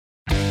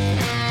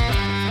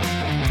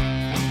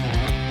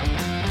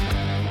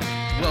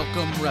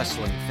Welcome,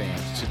 wrestling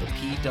fans, to the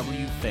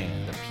PW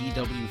Fan. The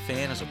PW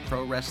Fan is a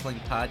pro wrestling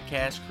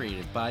podcast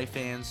created by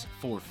fans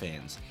for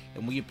fans,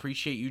 and we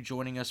appreciate you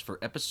joining us for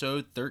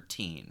episode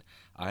 13.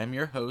 I am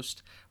your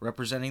host,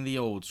 representing the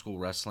old school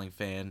wrestling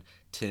fan,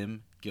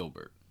 Tim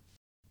Gilbert.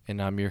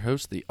 And I'm your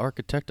host, the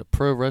architect of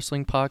pro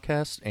wrestling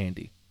podcast,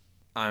 Andy.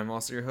 I'm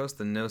also your host,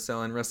 the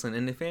no-selling wrestling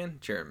indie fan,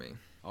 Jeremy.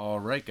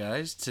 Alright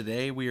guys,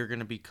 today we are going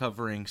to be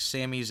covering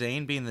Sami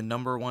Zayn being the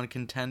number one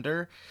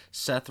contender.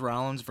 Seth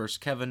Rollins vs.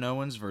 Kevin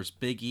Owens vs.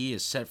 Big E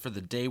is set for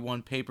the Day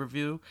 1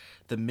 pay-per-view.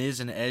 The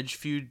Miz and Edge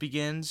feud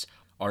begins.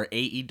 Our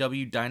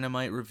AEW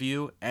Dynamite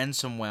review, and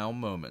some wow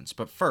moments.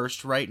 But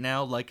first, right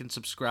now, like and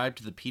subscribe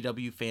to the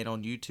PW Fan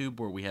on YouTube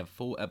where we have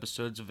full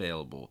episodes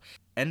available.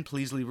 And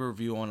please leave a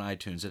review on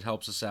iTunes. It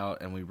helps us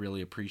out and we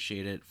really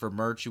appreciate it. For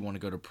merch, you want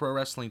to go to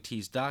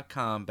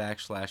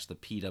ProWrestlingTees.com/the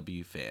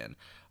PW Fan.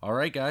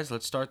 Alright guys,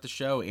 let's start the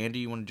show. Andy,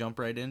 you want to jump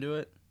right into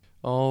it?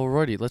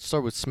 Alrighty, let's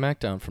start with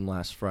SmackDown from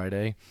last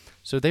Friday.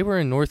 So they were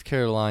in North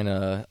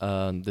Carolina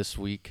this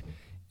week.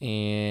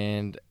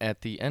 And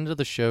at the end of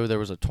the show, there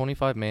was a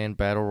 25-man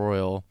battle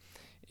royal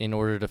in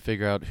order to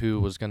figure out who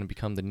was going to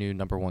become the new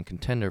number one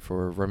contender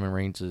for Roman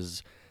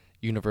Reigns'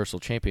 Universal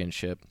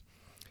Championship.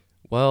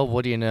 Well,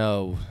 what do you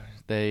know?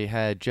 They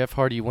had Jeff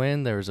Hardy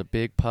win. There was a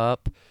big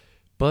pop.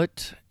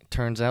 But it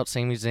turns out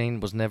Sami Zayn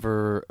was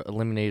never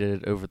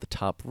eliminated over the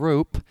top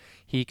rope.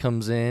 He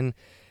comes in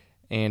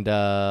and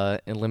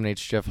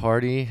eliminates Jeff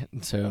Hardy.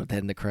 So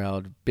then the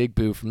crowd, big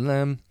boo from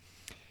them.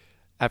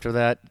 After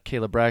that,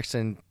 Kayla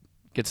Braxton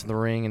gets in the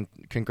ring and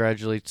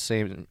congratulates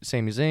Sami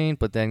Zayn,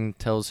 but then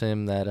tells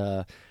him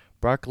that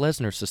Brock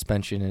Lesnar's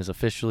suspension is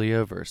officially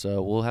over.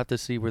 So we'll have to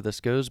see where this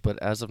goes,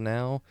 but as of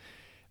now,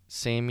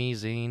 Sami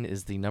Zayn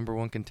is the number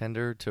one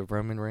contender to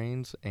Roman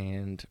Reigns,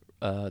 and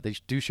they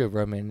do show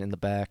Roman in the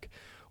back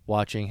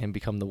watching him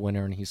become the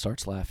winner, and he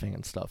starts laughing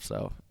and stuff,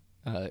 so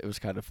it was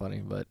kind of funny,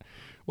 but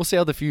we'll see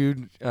how the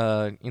feud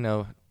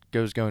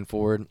goes going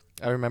forward.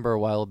 I remember a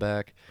while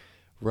back,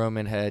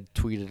 Roman had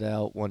tweeted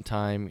out one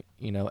time,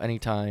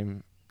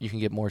 anytime you can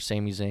get more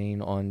Sami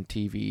Zayn on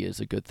TV is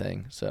a good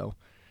thing. So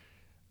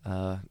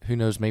who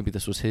knows, maybe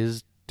this was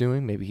his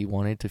doing. Maybe he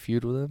wanted to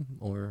feud with him,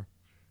 or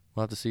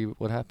we'll have to see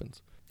what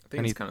happens. I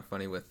think it's kind of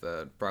funny with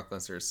Brock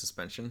Lesnar's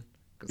suspension,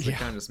 because they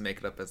kind of just make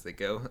it up as they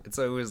go. It's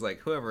always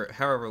like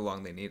however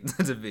long they need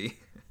it to be.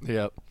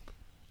 Yep.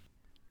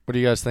 What do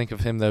you guys think of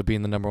him, though,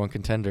 being the number one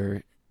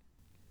contender?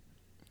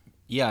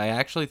 Yeah, I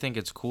actually think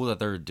it's cool that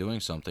they're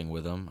doing something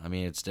with him. I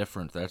mean, it's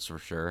different, that's for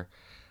sure.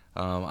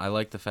 I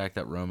like the fact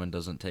that Roman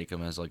doesn't take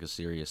him as like a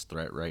serious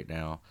threat right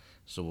now.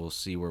 So we'll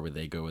see where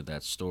they go with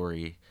that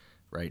story.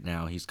 Right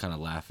now, he's kind of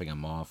laughing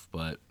him off.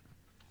 But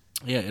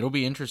yeah, it'll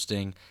be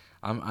interesting.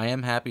 I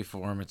am happy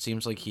for him. It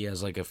seems like he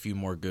has like a few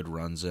more good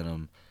runs in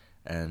him.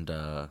 And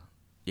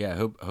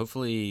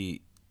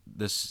hopefully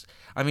this...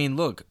 I mean,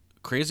 look,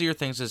 crazier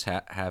things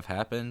have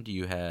happened.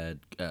 You had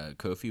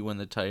Kofi win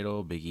the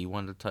title. Big E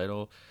won the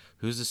title.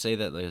 Who's to say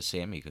that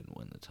Sami couldn't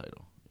win the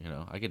title?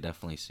 I could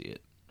definitely see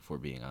it, if we're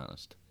being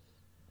honest.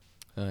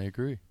 I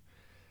agree.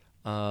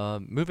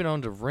 Moving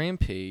on to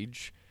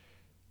Rampage.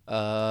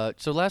 So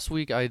last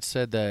week I had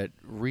said that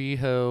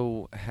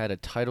Riho had a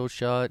title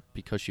shot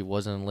because she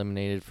wasn't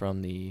eliminated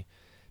from the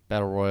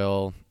Battle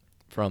Royal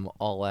from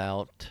All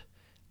Out.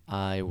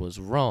 I was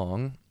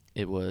wrong.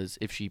 It was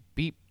if she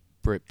beat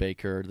Britt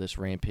Baker this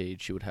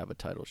Rampage, she would have a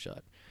title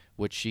shot,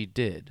 which she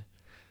did.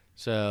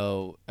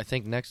 So I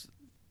think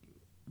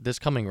this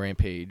coming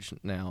Rampage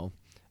now,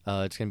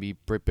 it's going to be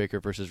Britt Baker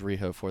versus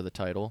Riho for the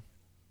title.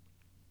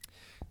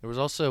 There was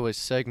also a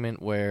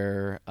segment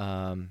where,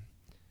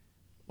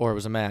 or it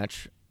was a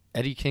match,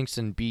 Eddie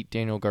Kingston beat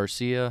Daniel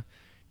Garcia,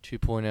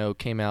 2.0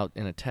 came out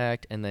and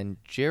attacked, and then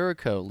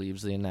Jericho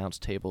leaves the announce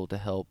table to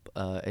help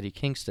Eddie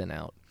Kingston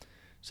out.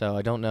 So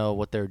I don't know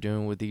what they're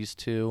doing with these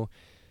two,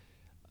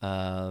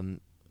 but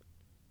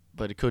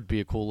it could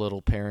be a cool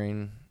little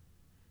pairing,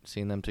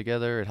 seeing them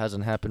together. It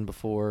hasn't happened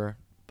before,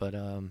 but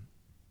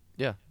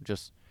yeah,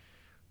 just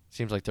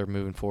seems like they're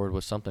moving forward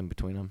with something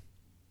between them.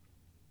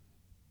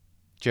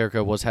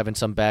 Jericho was having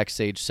some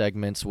backstage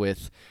segments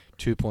with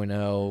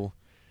 2.0,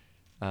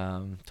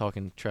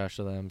 talking trash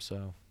to them.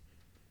 So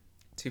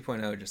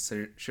 2.0 just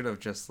should have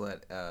just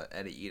let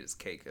Eddie eat his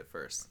cake at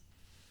first.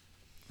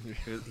 He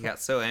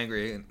got so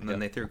angry, and then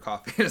they threw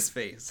coffee in his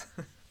face.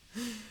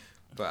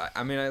 But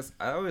I mean,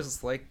 I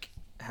always like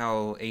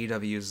how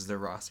AEW uses their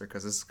roster,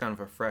 because this is kind of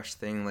a fresh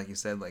thing. Like you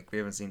said, like we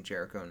haven't seen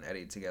Jericho and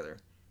Eddie together.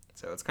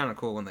 So it's kind of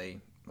cool when they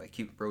like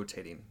keep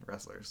rotating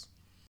wrestlers.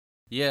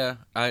 Yeah,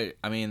 I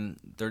mean,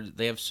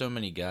 they have so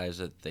many guys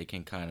that they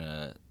can kind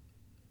of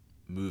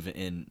move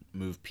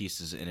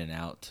pieces in and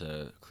out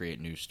to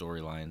create new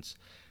storylines.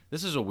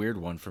 This is a weird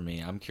one for me.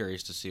 I'm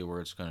curious to see where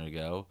it's going to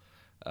go.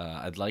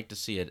 I'd like to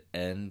see it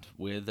end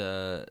with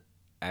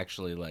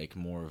actually like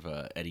more of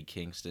a Eddie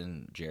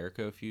Kingston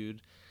Jericho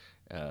feud,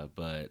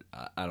 but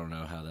I don't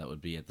know how that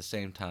would be. At the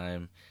same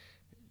time,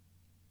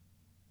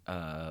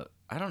 I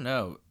don't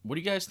know. What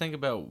do you guys think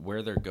about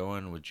where they're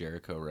going with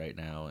Jericho right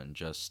now, and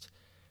just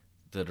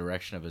the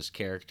direction of his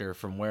character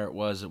from where it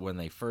was when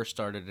they first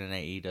started in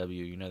AEW.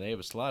 You know, they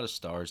have a lot of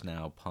stars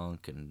now,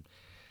 Punk and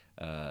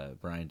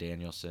Bryan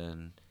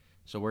Danielson.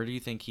 So where do you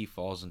think he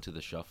falls into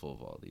the shuffle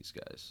of all these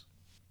guys?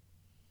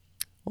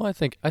 Well,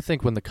 I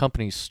think when the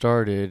company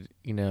started,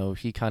 you know,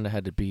 he kind of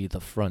had to be the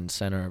front and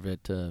center of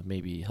it to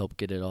maybe help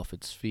get it off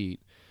its feet.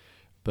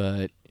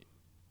 But,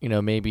 you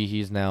know, maybe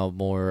he's now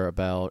more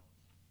about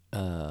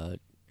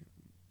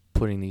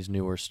putting these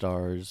newer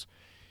stars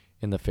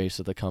in the face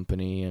of the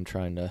company and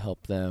trying to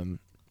help them.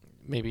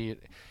 Maybe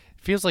it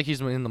feels like he's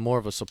in the more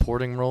of a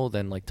supporting role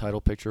than like title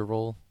picture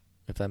role,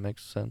 if that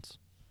makes sense.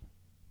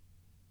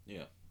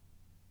 Yeah.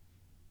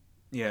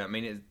 Yeah, I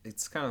mean,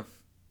 it's kind of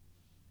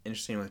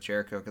interesting with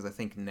Jericho because I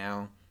think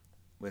now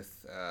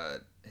with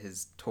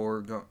his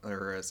tour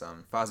or his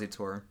Fozzy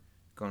tour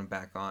going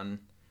back on,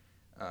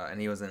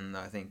 and he was in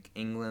I think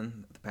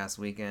England the past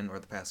weekend or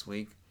the past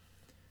week.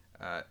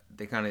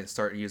 They kind of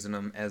start using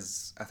him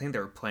as I think they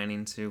were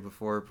planning to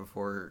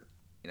before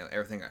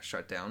everything got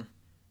shut down.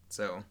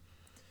 So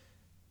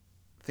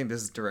I think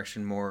this is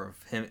direction more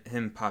of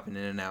him popping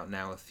in and out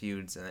now with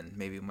feuds, and then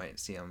maybe we might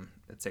see him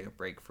take a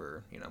break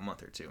for a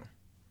month or two.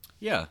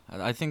 Yeah,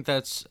 I think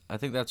that's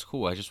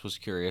cool. I just was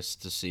curious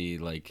to see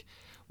like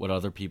what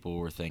other people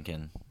were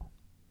thinking.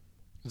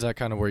 Is that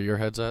kind of where your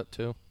head's at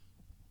too?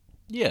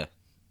 Yeah.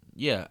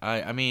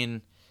 I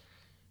mean,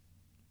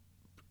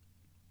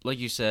 like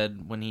you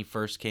said, when he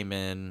first came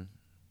in,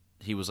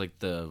 he was like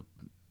the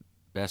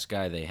best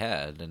guy they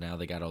had, and now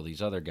they got all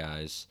these other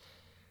guys.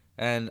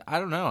 And I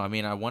don't know. I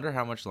mean, I wonder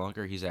how much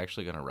longer he's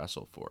actually going to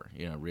wrestle for,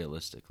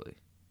 realistically.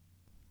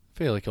 I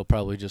feel like he'll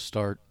probably just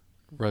start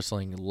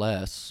wrestling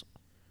less.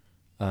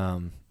 He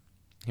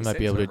might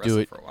be able to do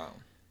it for a while.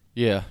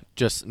 Yeah,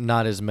 just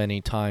not as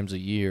many times a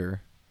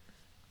year.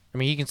 I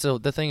mean, he can still.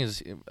 The thing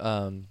is,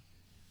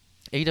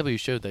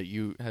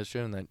 AEW has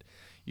shown that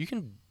you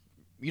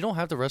don't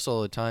have to wrestle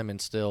all the time and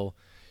still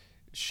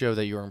show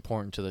that you're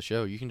important to the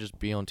show. You can just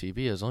be on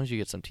TV as long as you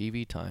get some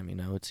TV time.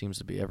 It seems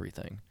to be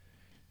everything.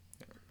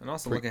 Yeah. And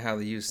also look at how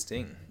they use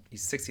Sting.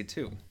 He's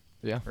 62.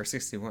 Yeah. Or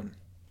 61.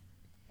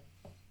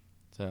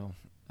 So,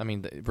 I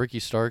mean, Ricky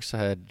Starks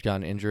had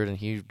gotten injured, and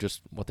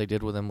what they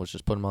did with him was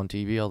just put him on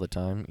TV all the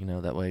time.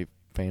 That way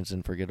fans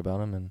didn't forget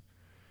about him,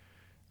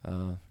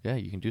 and yeah,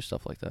 you can do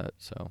stuff like that.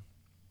 So,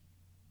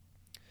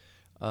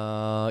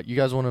 you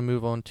guys want to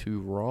move on to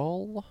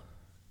Raw?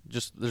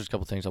 There's a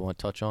couple things I want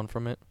to touch on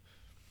from it.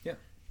 Yeah.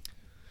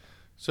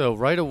 So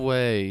right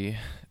away,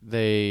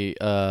 they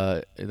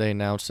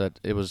announced that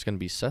it was going to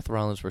be Seth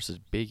Rollins versus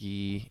Big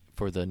E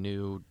for the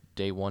new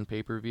Day 1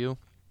 pay-per-view.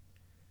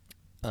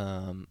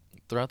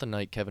 Throughout the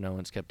night, Kevin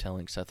Owens kept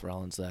telling Seth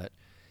Rollins that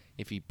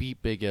if he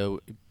beat Big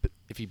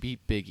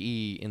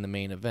E in the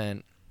main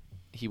event,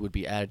 he would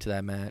be added to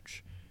that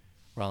match.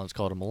 Rollins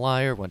called him a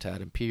liar, went to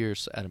Adam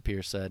Pearce. Adam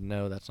Pearce said,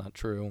 no, that's not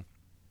true.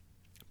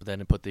 But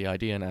then it put the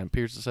idea in Adam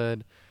Pearce's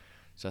head.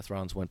 Seth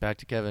Rollins went back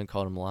to Kevin,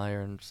 called him a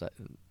liar, and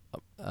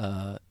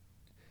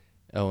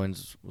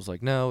Owens was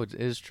like, no, it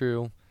is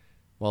true.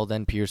 Well,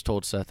 then Pearce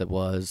told Seth it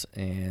was,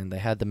 and they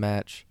had the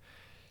match.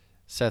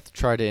 Seth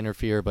tried to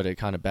interfere, but it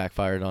kind of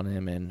backfired on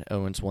him, and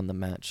Owens won the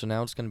match. So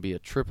now it's going to be a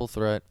triple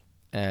threat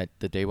at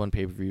the Day 1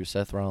 pay-per-view,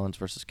 Seth Rollins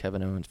versus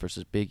Kevin Owens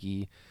versus Big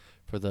E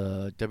for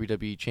the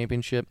WWE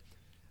Championship.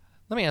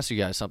 Let me ask you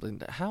guys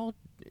something. How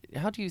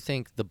do you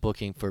think the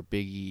booking for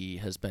Big E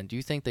has been? Do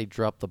you think they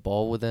dropped the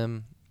ball with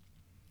him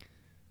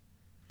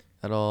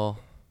at all?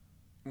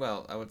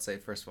 Well, I would say,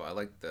 first of all, I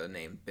like the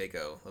name Big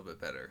O a little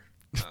bit better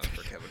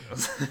for Kevin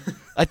Owens.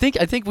 I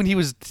think when he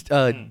was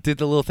did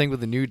the little thing with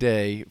the New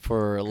Day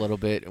for a little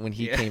bit when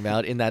he came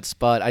out in that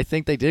spot, I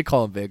think they did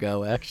call him Big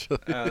O, actually.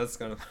 That's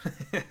kind of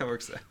that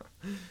works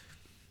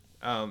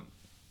out.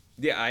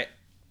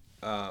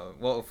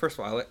 Well, first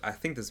of all, I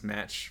think this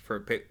match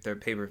for their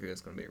pay-per-view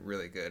is going to be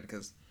really good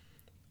because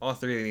all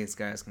three of these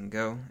guys can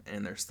go,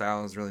 and their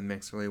styles really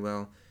mix really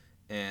well.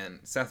 And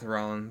Seth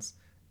Rollins,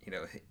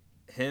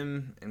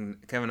 him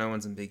and Kevin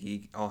Owens and Big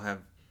E all have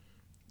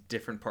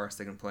different parts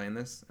they can play in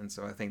this, and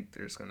so I think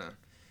it's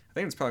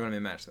probably gonna be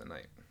a match of the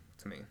night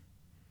to me.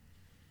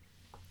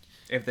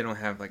 If they don't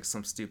have like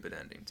some stupid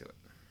ending to it.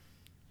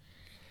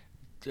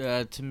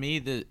 To me,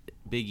 the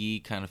Big E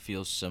kind of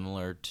feels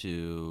similar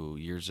to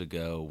years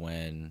ago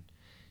when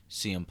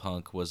CM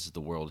Punk was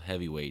the world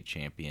heavyweight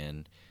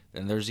champion.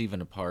 And there's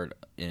even a part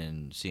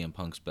in CM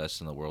Punk's Best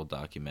in the World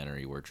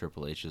documentary where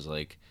Triple H is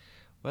like,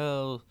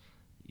 well,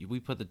 we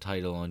put the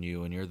title on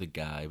you and you're the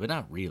guy, but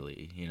not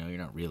really. You're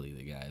not really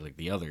the guy. Like,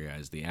 the other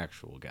guy's the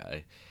actual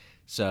guy.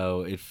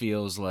 So it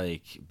feels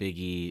like Big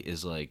E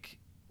is like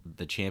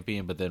the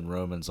champion, but then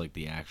Roman's like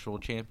the actual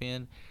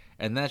champion.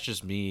 And that's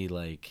just me,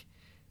 like,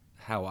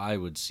 how I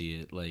would see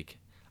it. Like,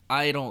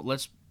 I don't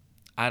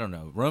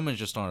know. Roman's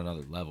just on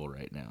another level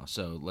right now.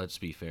 So let's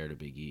be fair to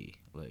Big E.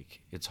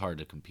 Like, it's hard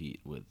to compete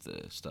with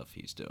the stuff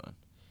he's doing.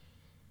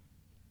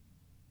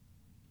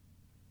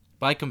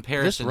 By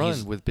comparison, this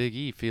run with Big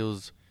E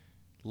feels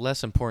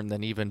less important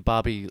than even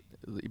Bobby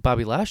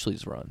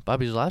Lashley's run.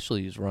 Bobby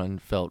Lashley's run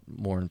felt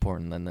more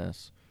important than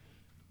this.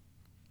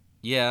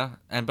 Yeah,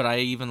 but I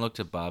even looked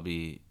at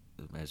Bobby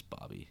as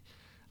Bobby.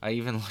 I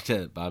even looked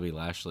at Bobby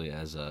Lashley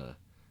as a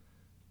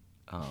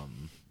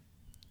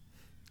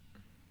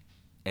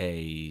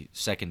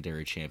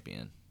secondary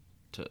champion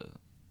to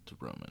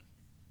Roman.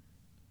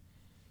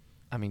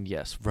 I mean,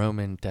 yes,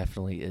 Roman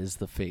definitely is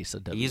the face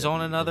of WWE. He's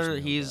on another.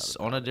 There's no He's doubt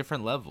on a about it.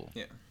 different level.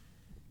 Yeah.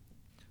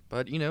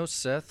 But,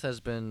 Seth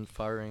has been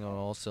firing on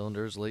all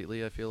cylinders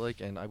lately, I feel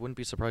like, and I wouldn't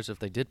be surprised if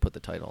they did put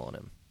the title on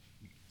him.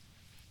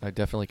 I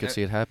definitely could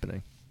see it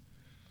happening.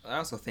 I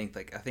also think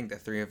I think the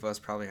three of us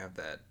probably have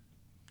that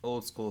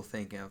old school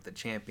thinking of the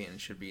champion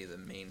should be the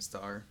main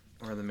star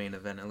or the main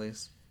event at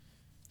least,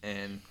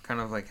 and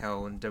kind of like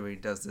how when WWE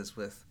does this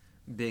with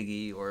Big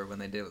E or when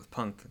they did it with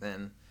Punk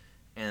then,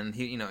 and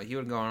he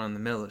would go on in the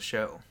middle of the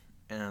show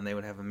and they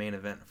would have a main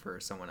event for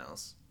someone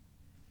else.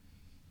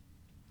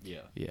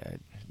 Yeah. Yeah,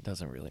 it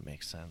doesn't really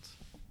make sense.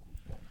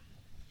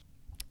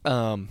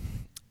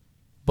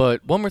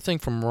 But one more thing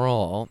from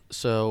Raw.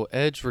 So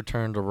Edge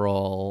returned to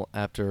Raw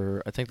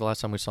after, I think the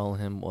last time we saw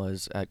him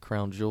was at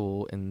Crown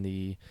Jewel in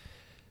the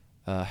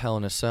Hell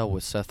in a Cell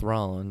with Seth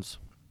Rollins.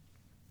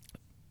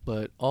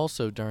 But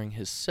also during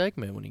his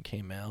segment when he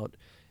came out,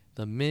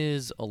 The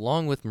Miz,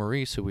 along with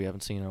Maurice, who we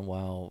haven't seen in a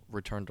while,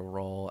 returned to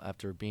Raw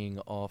after being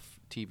off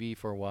TV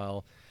for a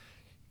while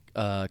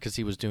because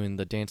he was doing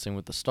the Dancing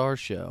with the Stars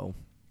show.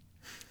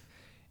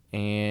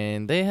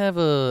 And they have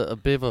a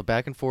bit of a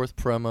back and forth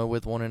promo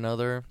with one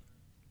another.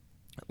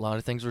 A lot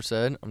of things were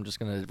said. I'm just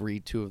going to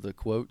read two of the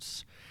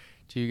quotes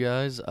to you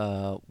guys.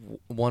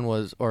 One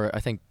was, or I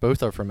think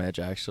both are from Edge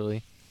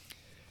actually.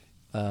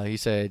 He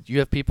said, "You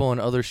have people on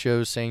other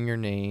shows saying your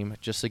name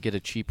just to get a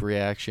cheap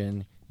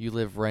reaction. You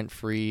live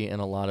rent-free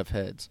in a lot of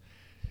heads."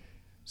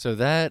 So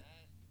that,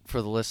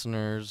 for the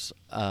listeners,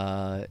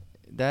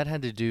 that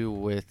had to do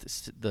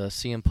with the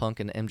CM Punk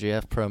and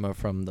MJF promo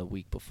from the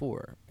week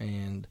before.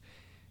 And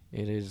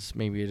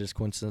maybe it is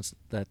coincidence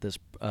that this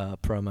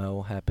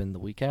promo happened the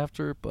week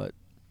after, but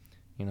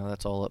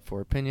that's all up for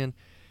opinion.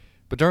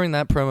 But during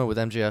that promo with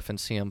MJF and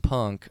CM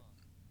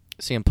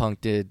Punk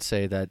did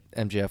say that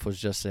MJF was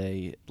just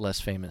a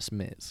less famous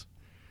Miz.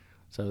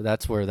 So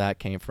that's where that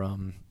came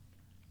from.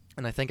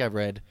 And I think I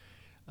read,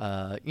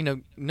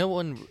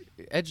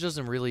 Edge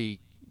doesn't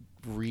really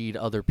read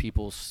other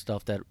people's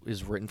stuff that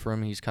is written for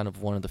him. He's kind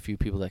of one of the few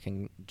people that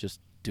can just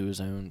do his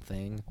own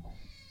thing.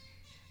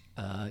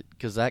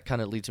 Because that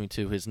kind of leads me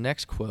to his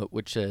next quote,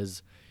 which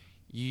says,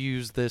 "You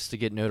use this to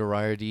get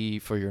notoriety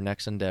for your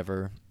next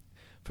endeavor,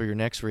 for your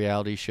next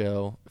reality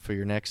show, for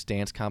your next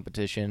dance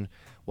competition,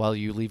 while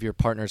you leave your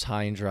partners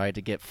high and dry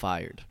to get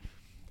fired."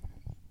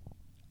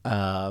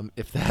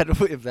 If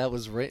that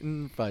was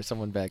written by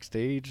someone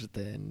backstage,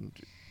 then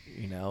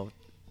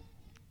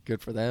good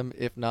for them.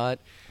 If not,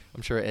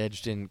 I'm sure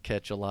Edge didn't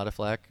catch a lot of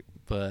flack,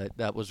 but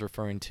that was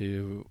referring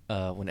to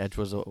when Edge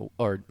was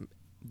or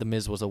The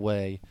Miz was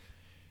away.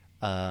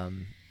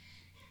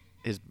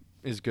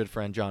 His good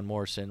friend John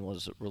Morrison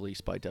was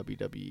released by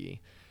WWE.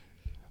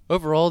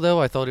 Overall, though,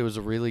 I thought it was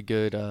a really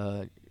good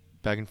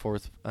back and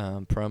forth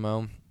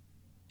promo.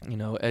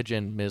 Edge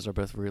and Miz are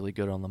both really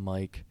good on the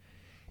mic,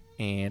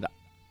 and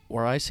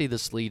where I see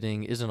this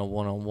leading isn't a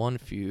one-on-one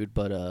feud,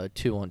 but a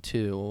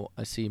 2-on-2.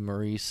 I see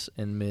Maurice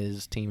and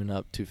Miz teaming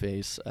up to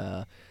face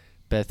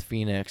Beth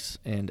Phoenix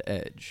and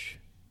Edge.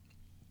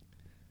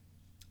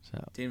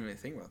 So Didn't even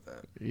think about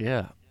that.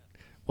 yeah.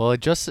 Well,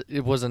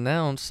 it was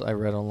announced, I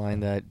read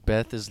online, that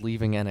Beth is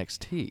leaving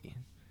NXT.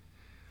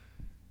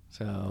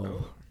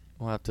 So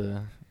we'll have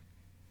to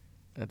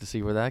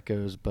see where that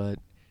goes. But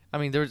I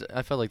mean,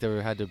 I felt like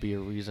there had to be a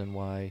reason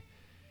why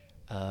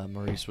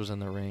Maurice was in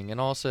the ring,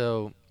 and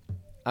also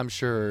I'm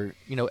sure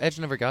Edge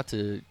never got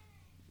to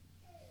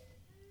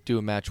do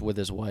a match with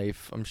his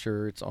wife. I'm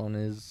sure it's on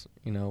his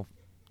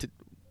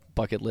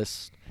bucket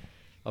list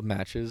of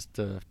matches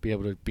to be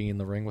able to be in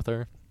the ring with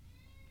her.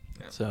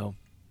 Yeah. So.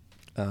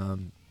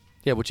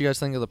 What you guys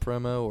think of the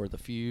promo or the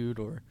feud?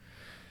 Or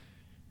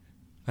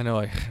I know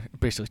I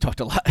basically talked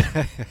a lot.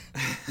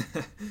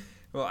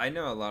 Well, I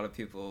know a lot of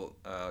people,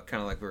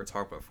 kind of like we were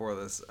talking about before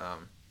this,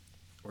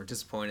 were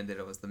disappointed that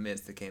it was The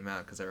Miz that came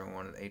out because everyone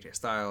wanted AJ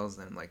Styles,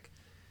 and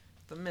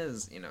The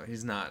Miz,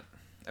 he's not.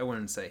 I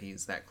wouldn't say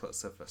he's that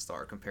close of a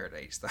star compared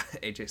to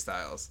AJ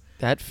Styles.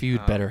 That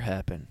feud better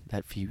happen.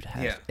 That feud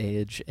has Yeah.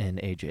 Edge and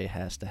AJ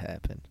has to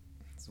happen.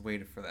 It's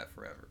waited for that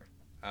forever.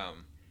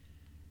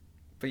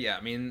 But yeah,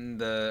 I mean,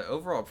 the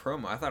overall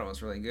promo, I thought it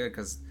was really good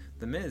because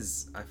The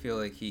Miz, I feel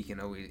like he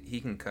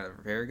can cut a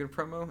very good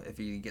promo if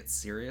he gets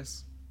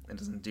serious and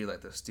doesn't do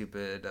the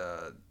stupid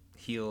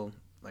heel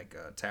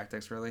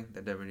tactics really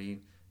that WWE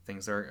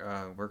thinks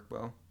are work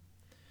well.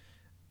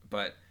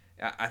 But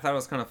I thought it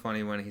was kind of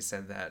funny when he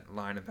said that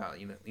line about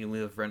you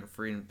live rent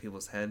free in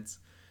people's heads.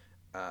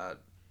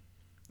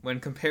 When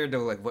compared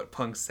to what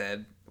Punk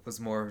said, it was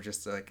more of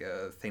just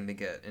a thing to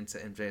get into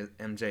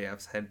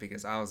MJF's head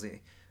because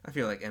obviously. I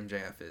feel like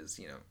MJF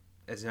is,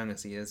 as young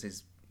as he is,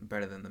 he's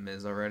better than The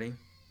Miz already,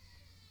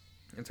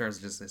 in terms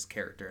of just his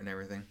character and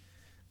everything.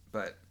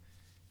 But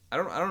I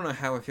don't know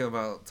how I feel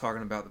about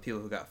talking about the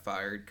people who got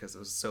fired because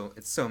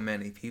it's so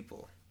many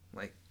people.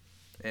 Like,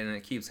 and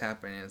it keeps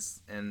happening.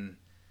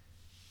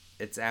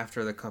 It's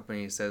after the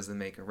company says they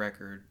make a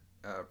record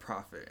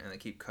profit, and they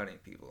keep cutting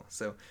people.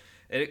 So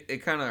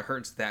it kind of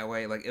hurts that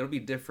way. Like, it'll be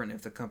different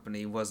if the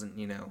company wasn't,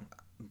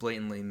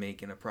 blatantly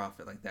making a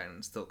profit like that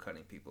and still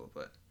cutting people.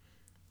 But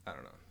I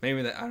don't know.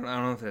 Maybe I don't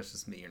know if that's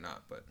just me or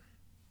not. But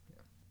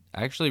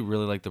I actually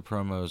really like the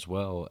promo as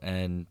well.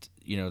 And,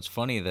 it's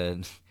funny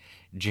that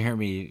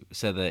Jeremy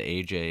said that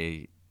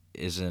AJ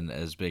isn't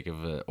as big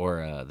of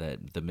that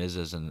The Miz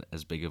isn't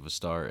as big of a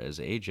star as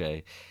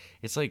AJ.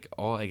 It's like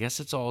I guess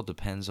it's all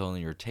depends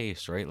on your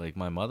taste, right? Like,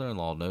 my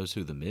mother-in-law knows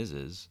who The Miz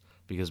is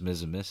because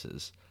Miz and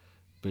Mrs.,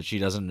 but she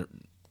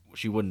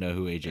wouldn't know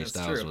who AJ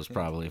Styles was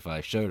probably if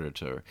I showed her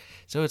to her.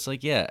 So it's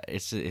like, yeah,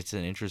 it's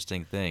an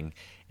interesting thing.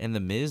 And The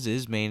Miz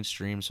is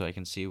mainstream, so I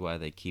can see why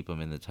they keep him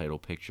in the title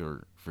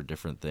picture for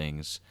different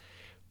things.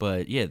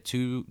 But yeah,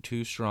 two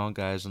strong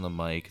guys on the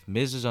mic.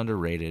 Miz is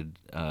underrated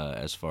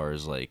as far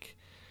as, like,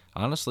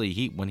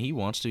 honestly, when he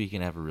wants to, he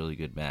can have a really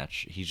good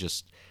match. He's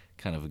just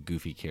kind of a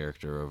goofy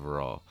character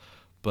overall.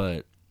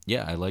 But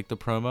yeah, I like the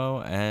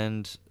promo,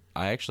 and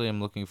I actually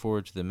am looking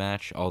forward to the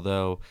match,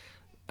 although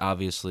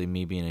obviously,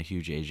 me being a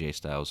huge AJ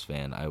Styles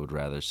fan, I would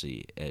rather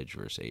see Edge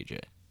versus AJ.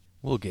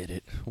 We'll get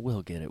it.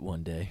 We'll get it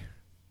one day.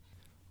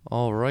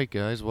 All right,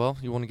 guys. Well,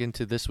 you want to get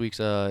into this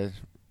week's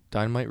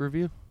Dynamite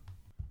review?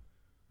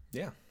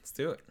 Yeah, let's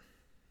do it.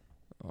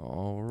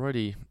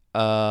 Alrighty.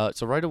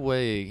 So right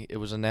away, it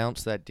was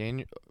announced that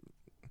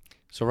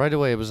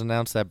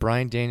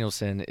Bryan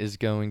Danielson is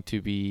going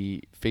to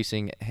be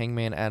facing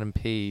Hangman Adam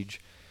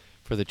Page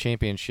for the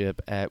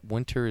championship at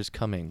Winter is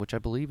Coming, which I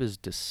believe is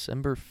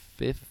December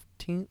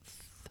 15th?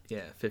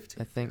 Yeah,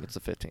 15th. I think it's the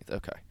 15th.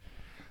 Okay.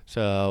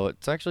 So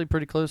it's actually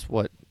pretty close.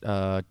 What,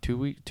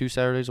 2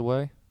 Saturdays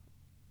away?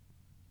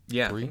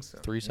 Yeah, Three? I think so.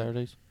 3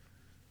 Saturdays?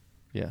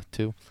 Yeah,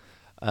 2.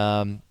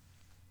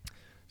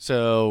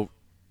 So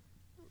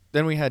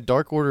then we had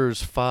Dark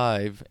Order's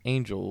 5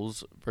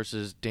 Angels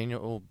versus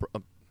Daniel.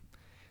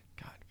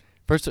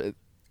 First,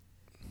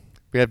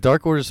 we have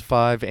Dark Order's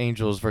 5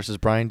 Angels versus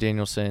Bryan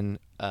Danielson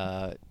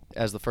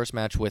as the first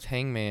match with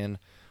Hangman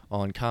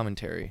on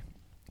commentary.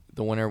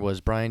 The winner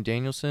was Bryan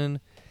Danielson,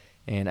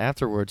 and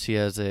afterwards he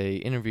has a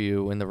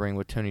interview in the ring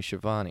with Tony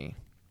Schiavone.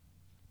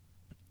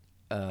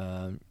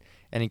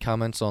 Any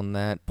comments on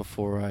that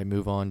before I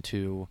move on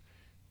to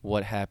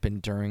what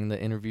happened during the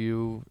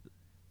interview?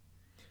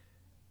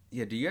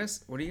 Yeah,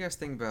 what do you guys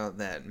think about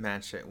that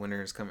match at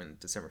Winter is Coming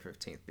December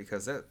 15th?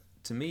 Because that,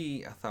 to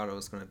me, I thought it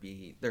was going to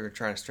be, they're going to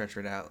try to stretch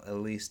it out at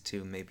least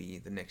to maybe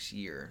the next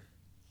year.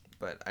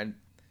 But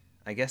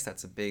I guess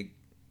that's a big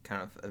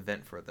kind of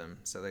event for them,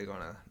 so they're going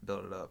to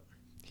build it up.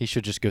 He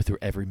should just go through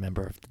every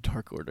member of the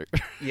Dark Order.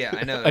 Yeah,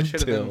 I know. That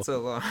should have been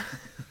so long.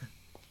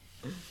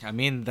 I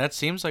mean, that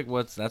seems like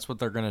that's what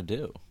they're going to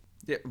do.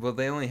 Yeah, well,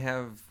 they only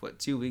have,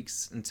 2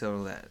 weeks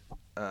until that,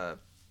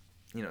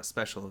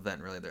 special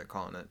event, really, they're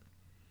calling it.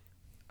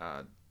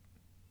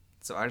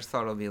 So I just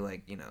thought it would be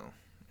like,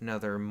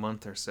 another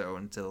month or so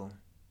until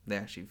they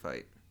actually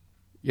fight.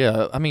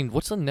 Yeah, I mean,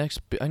 what's the next?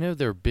 I know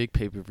their big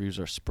pay-per-views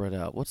are spread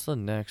out. What's the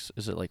next?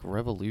 Is it like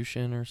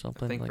Revolution or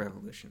something? I think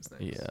Revolution's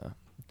next. Yeah.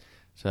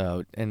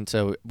 So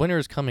Winter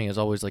is Coming is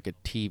always like a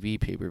TV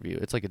pay-per-view.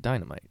 It's like a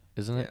Dynamite,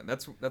 isn't it? Yeah,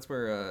 that's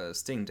where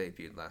Sting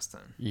debuted last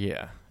time.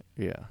 Yeah.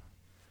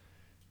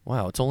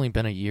 Wow, it's only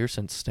been a year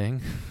since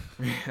Sting.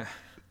 Yeah.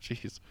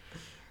 Jeez.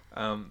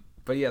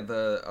 But yeah,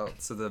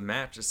 the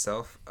match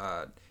itself,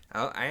 I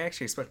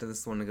actually expected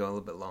this one to go a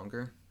little bit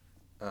longer,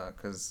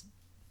 because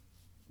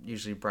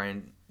usually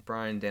Bryan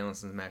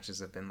Danielson's matches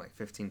have been like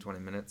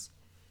 15-20 minutes,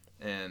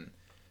 and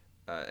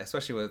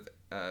especially with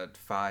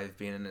 5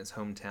 being in his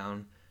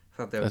hometown, I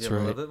thought they would give him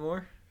a little bit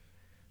more,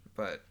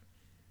 but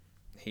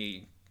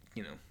he,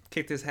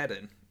 kicked his head in,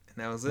 and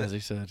that was it. As he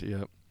said,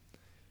 yep.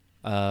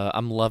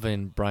 I'm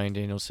loving Bryan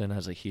Danielson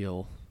as a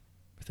heel.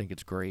 I think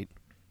it's great.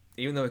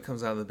 Even though he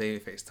comes out of the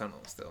babyface tunnel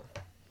still.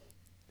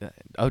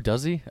 Oh,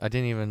 does he? I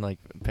didn't even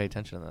pay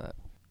attention to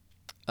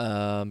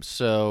that.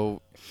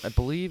 So I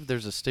believe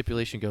there's a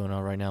stipulation going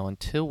on right now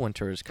until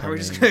Winter is coming. Are we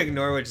just gonna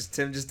ignore what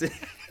Tim just did?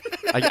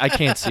 I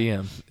can't see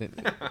him. Did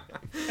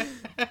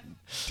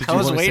you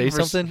want to say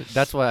something?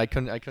 That's why I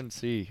couldn't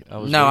see.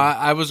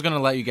 I was gonna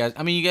let you guys.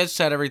 I mean, you guys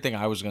said everything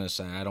I was gonna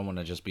say. I don't want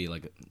to just be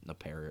like a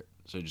parrot.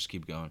 So just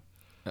keep going.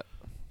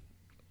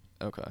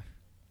 Okay.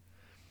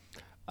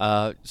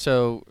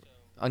 So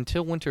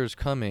until Winter is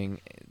Coming,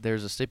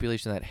 there's a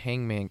stipulation that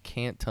Hangman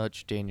can't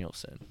touch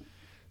Danielson.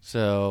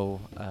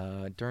 So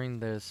during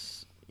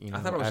this, I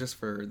thought it was just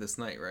for this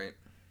night, right?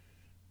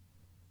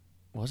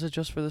 Was it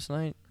just for this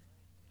night?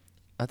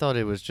 I thought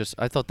it was just.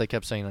 I thought they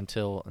kept saying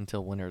until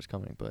Winter is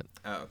Coming, but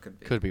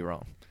could be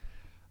wrong.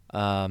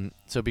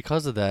 So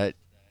because of that,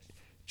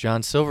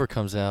 John Silver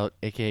comes out,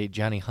 aka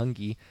Johnny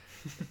Hungy,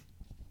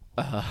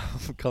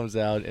 comes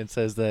out and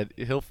says that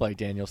he'll fight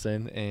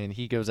Danielson, and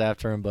he goes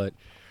after him, but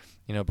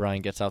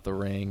Bryan gets out the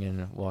ring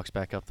and walks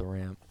back up the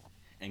ramp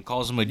and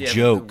calls him a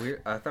joke.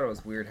 I thought it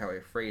was weird how he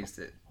phrased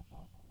it.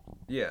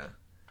 Yeah,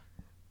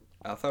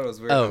 I thought it was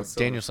weird. Oh,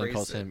 Danielson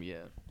calls him.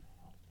 Yeah.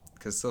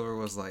 because Silver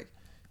was like,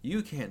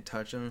 "You can't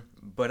touch him,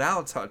 but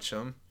I'll touch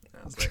him."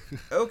 And I was like,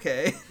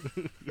 "Okay."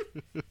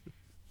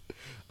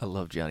 I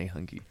love Johnny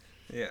Hungy.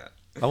 Yeah.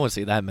 I want to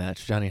see that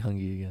match, Johnny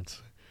Hungy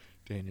against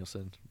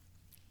Danielson.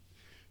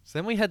 So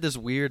then we had this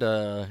weird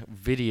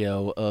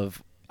video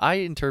of, I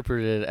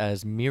interpreted it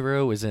as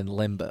Miro is in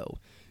limbo.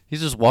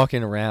 He's just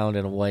walking around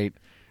in a white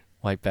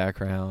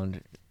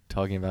background,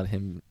 talking about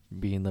him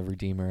being the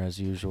Redeemer as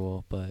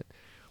usual. But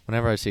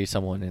whenever I see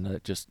someone in a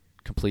just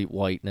complete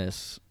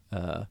whiteness,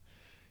 I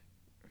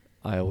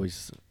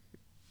always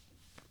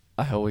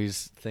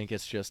think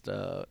it's just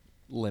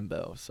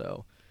limbo.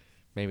 So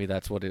maybe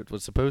that's what it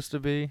was supposed to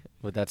be,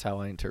 but that's how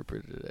I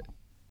interpreted it.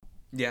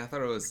 Yeah, I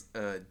thought it was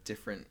a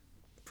different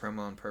promo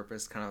on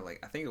purpose. Kind of like,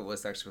 I think it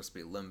was actually supposed to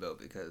be limbo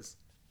because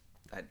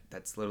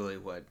that's literally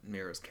what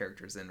Miro's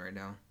character's in right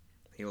now.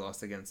 He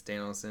lost against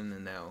Danielson,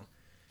 and now,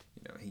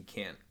 he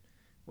can't.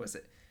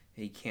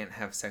 He can't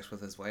have sex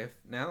with his wife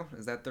now?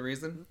 Is that the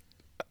reason?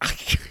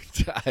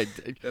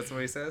 That's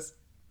what he says?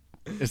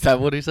 Is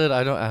that what he said?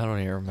 I don't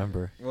even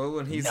remember. Well,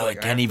 when he's no, like,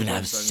 I can't even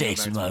have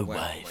sex with my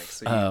wife. Like,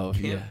 so oh,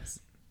 yeah.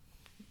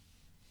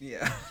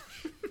 Yeah.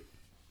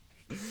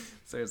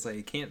 So it's like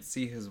he can't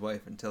see his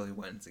wife until he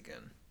wins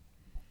again.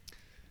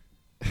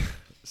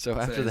 So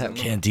after that,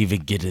 can't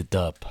even get it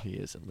up. He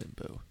is in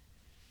limbo.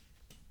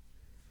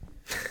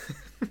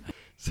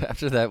 So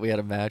after that, we had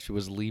a match. It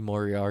was Lee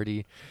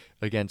Moriarty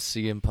against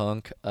CM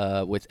Punk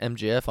with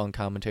MJF on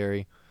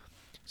commentary.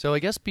 So I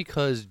guess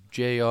because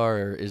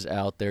JR is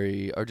out,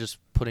 they are just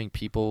putting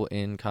people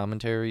in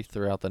commentary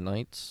throughout the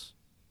nights,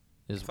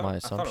 is my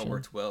assumption. I thought it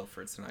worked well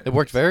for tonight. It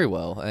worked very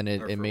well, and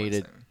it made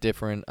it Wednesday.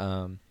 different.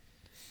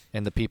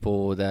 And the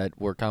people that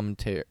were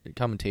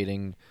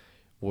commentating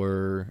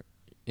were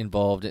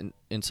involved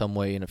in some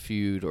way in a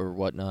feud or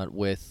whatnot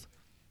with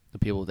the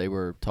people they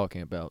were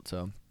talking about.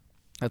 So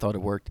I thought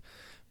it worked.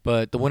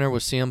 But the winner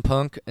was CM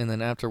Punk, and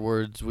then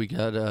afterwards we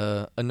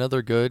got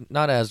another good,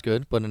 not as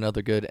good, but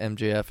another good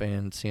MJF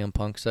and CM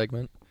Punk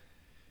segment.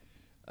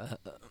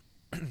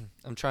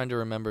 I'm trying to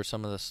remember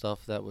some of the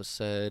stuff that was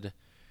said.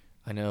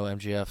 I know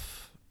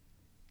MJF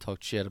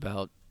talked shit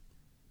about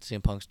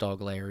CM Punk's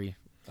dog Larry.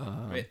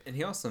 Right, and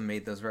he also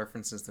made those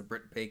references to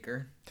Britt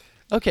Baker.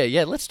 Okay,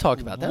 yeah, let's talk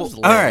about that.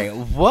 All right,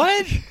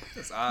 what?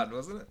 That's odd,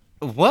 wasn't it?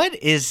 What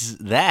is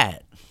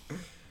that?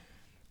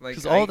 Like,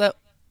 Because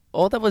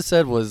all that was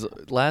said was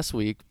last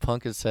week,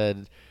 Punk had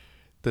said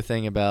the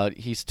thing about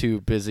he's too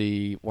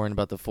busy worrying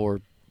about the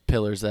 4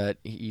 pillars that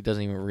he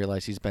doesn't even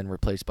realize he's been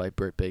replaced by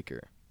Britt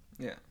Baker.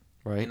 Yeah.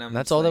 Right? And I'm And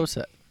that's just all that like- was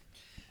said.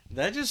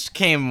 That just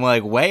came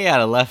like way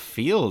out of left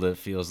field, it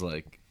feels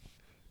like.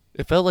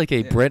 It felt like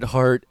a Yeah. Bret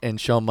Hart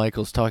and Shawn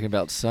Michaels talking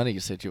about Sunny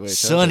situation. I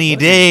was like, Sunny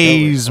what is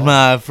days, going on?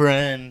 my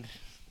friend.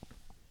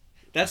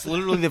 That's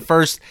literally the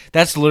first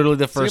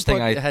CM thing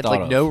Punk I had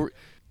thought of.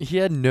 He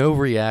had no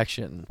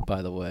reaction,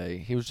 by the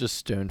way. He was just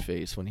stone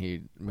faced when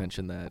he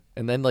mentioned that.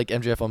 And then like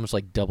MJF almost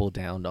like doubled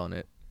down on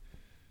it.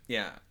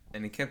 Yeah,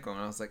 and he kept going.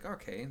 I was like,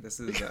 okay, this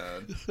is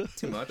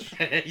too much.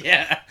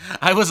 Yeah.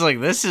 I was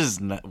like, this is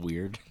not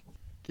weird.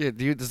 Yeah,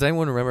 does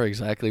anyone remember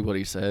exactly what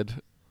he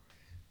said?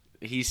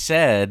 He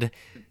said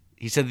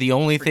the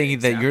only Forget thing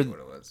that exactly you're what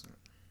it was.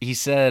 he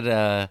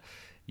said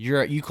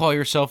you call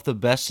yourself the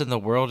best in the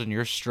world and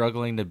you're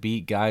struggling to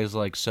beat guys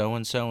like so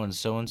and so and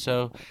so and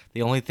so.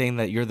 The only thing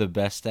that you're the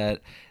best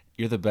at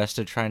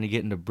trying to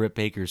get into Britt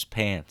Baker's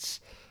pants.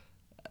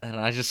 And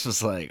I just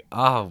was like,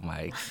 oh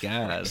my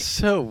god.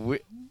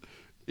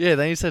 Yeah,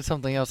 then he said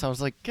something else. I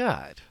was like,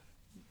 God.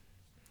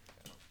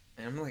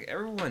 And I'm like,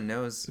 everyone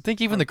knows. I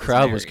think even the Punk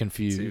crowd was married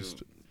confused.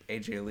 to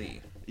AJ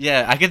Lee.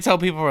 Yeah, I could tell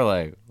people were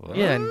like, what?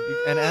 Yeah,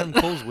 and Adam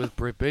Cole's with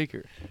Britt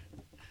Baker.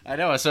 I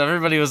know. So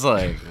everybody was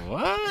like,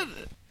 what?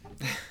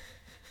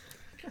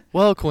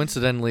 Well,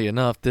 coincidentally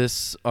enough,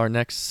 our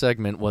next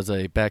segment was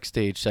a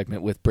backstage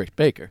segment with Britt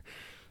Baker.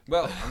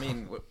 Well, I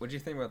mean, what do you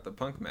think about the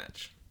Punk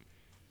match?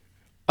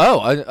 Oh,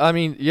 I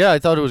mean, yeah, I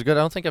thought it was good.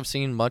 I don't think I've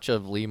seen much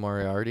of Lee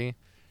Moriarty.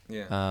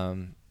 Yeah.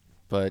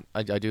 But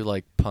I do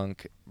like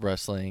Punk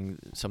wrestling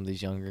some of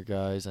these younger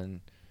guys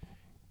and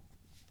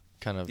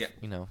kind of,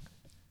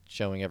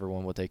 showing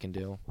everyone what they can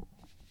do.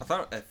 I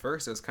thought at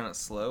first it was kind of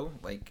slow,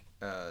 like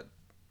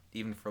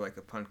even for like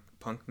a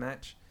punk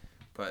match,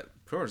 but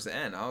towards the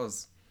end,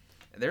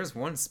 there's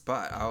one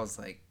spot I was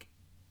like,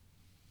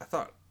 I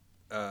thought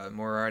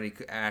Moriarty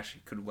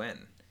could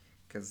win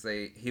because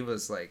he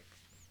was like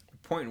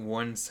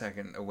 0.1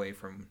 second away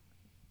from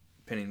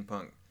pinning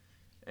Punk,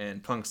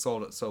 and Punk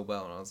sold it so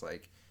well, and I was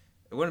like,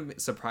 it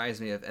wouldn't surprise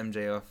me if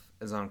MJF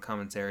is on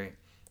commentary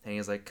and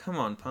he's like, "Come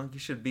on, Punk, you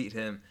should beat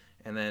him."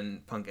 And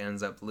then Punk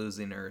ends up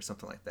losing or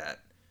something like that.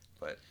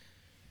 But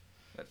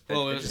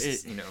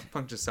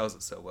Punk just sells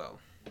it so well.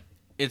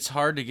 It's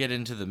hard to get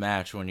into the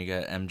match when you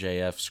got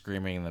MJF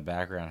screaming in the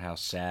background how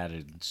sad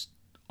and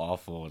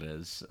awful it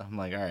is. I'm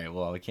like, all right,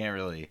 well, I can't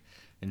really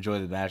enjoy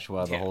the match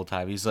the whole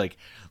time. He's like,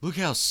 look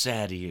how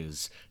sad he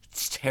is.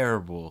 It's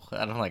terrible.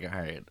 And I'm like, all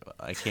right,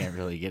 I can't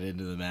really get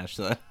into the match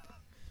then.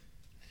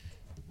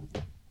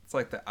 It's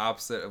like the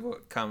opposite of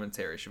what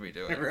commentary should be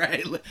doing.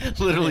 Right.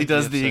 Literally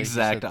does MJF the said- he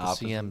exact said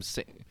the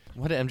opposite.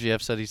 what did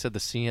MGF said? He said the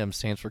CM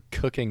stands for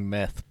cooking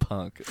meth,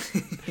 punk.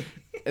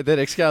 And then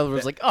Excalibur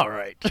was like, all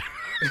right.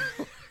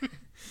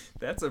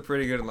 That's a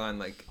pretty good line.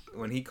 Like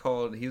when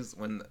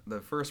when the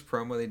first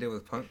promo they did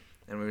with Punk,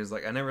 and he was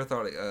like, I never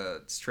thought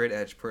a straight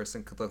edge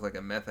person could look like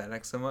a meth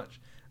addict so much.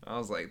 I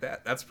was like,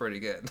 that's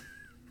pretty good.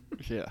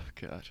 Yeah,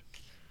 God.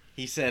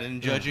 He said,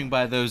 and judging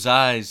by those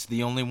eyes,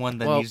 the only one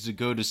that Well- needs to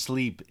go to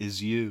sleep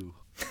is you.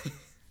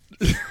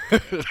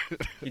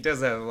 He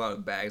does have a lot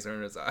of bags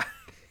under his eyes.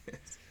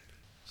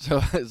 So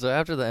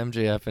after the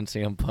MJF and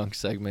CM Punk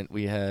segment,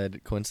 we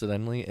had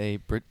coincidentally a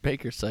Britt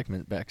Baker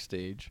segment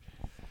backstage.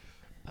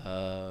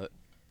 And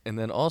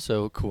then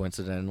also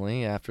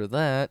coincidentally after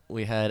that,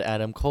 we had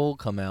Adam Cole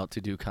come out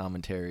to do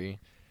commentary.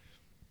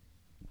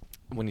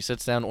 When he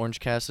sits down, Orange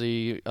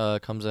Cassidy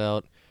comes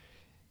out.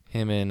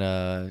 Him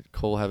and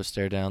Cole have a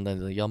stare down. Then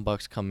the Young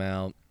Bucks come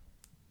out.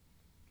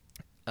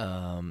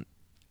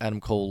 Adam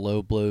Cole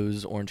low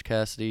blows Orange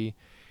Cassidy.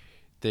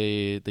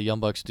 The Young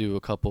Bucks do a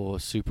couple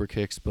of super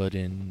kicks, but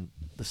in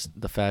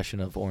the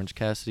fashion of Orange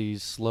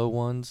Cassidy's slow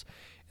ones,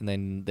 and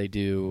then they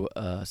do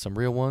some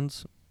real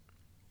ones.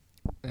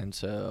 And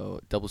so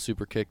double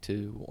super kick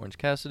to Orange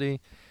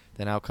Cassidy.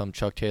 Then out come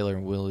Chuck Taylor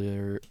and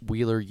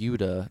Wheeler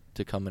Yuta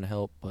to come and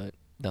help, but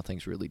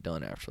nothing's really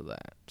done after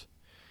that.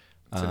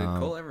 So did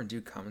Cole ever do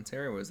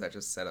commentary, or was that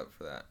just set up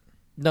for that?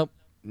 Nope.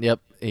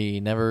 Yep. He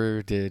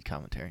never did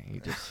commentary. He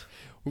just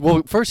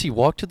well, first he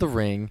walked to the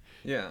ring,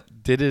 Yeah.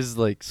 did his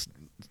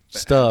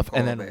stuff, Cole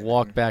and then bit.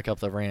 walked back up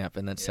the ramp,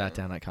 and then sat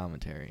Yeah. down at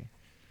commentary.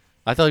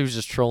 I thought he was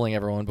just trolling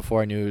everyone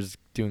before I knew he was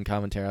doing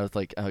commentary. I was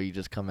like, oh, you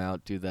just come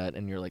out, do that,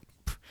 and you're like,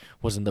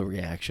 wasn't the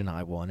reaction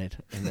I wanted,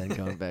 and then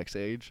going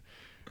backstage.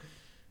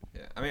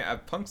 Yeah. I mean,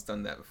 Punk's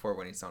done that before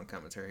when he's on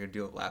commentary. He'd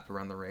do a lap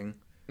around the ring.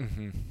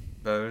 Mm-hmm.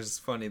 But it was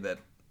just funny that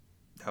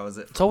was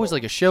it. It's always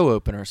like a show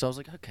opener, so I was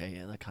like, okay,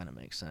 yeah, that kind of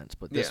makes sense.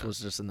 But this Yeah. was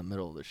just in the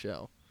middle of the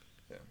show.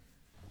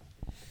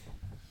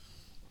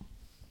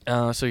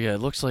 Yeah. So yeah, it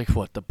looks like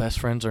the best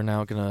friends are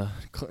now gonna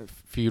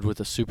feud with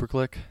a super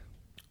click.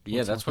 Yeah,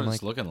 What's that's what looking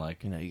it's looking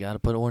like. You know, you got to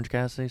put Orange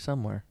Cassidy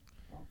somewhere.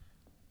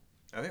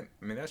 I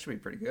mean, that should be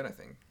pretty good, I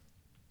think.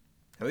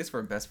 At least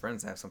for best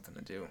friends to have something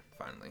to do,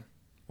 finally.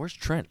 Where's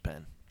Trent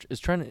been? Is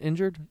Trent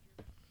injured?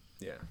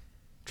 Yeah.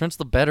 Trent's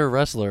the better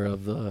wrestler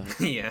of the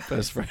Yeah.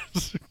 best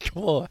friends.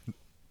 Come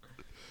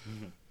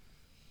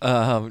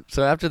on.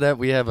 So after that,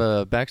 we have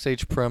a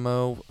backstage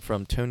promo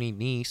from Tony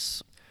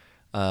Nese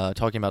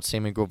talking about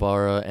Sammy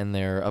Guevara and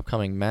their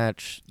upcoming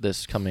match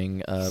this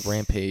coming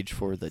Rampage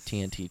for the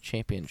TNT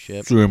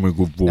Championship. Sammy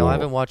Guevara. Now, I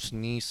haven't watched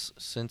Nese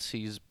since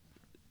he's...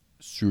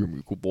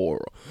 Sammy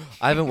Guevara.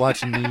 I haven't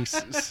watched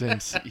Nese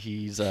since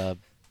he's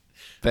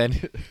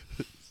been...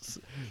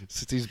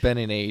 since he's been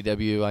in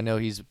AEW. I know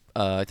he's...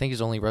 I think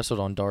he's only wrestled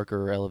on Dark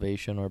or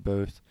Elevation or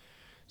both.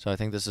 So I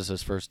think this is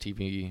his first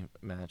TV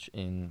match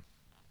in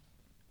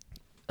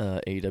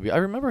AEW. I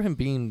remember him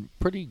being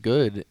pretty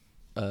good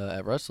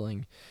at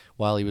wrestling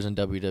while he was in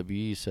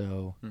WWE,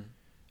 so...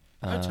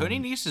 Tony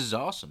Nese is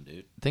awesome,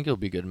 dude. I think it'll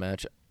be a good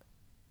match.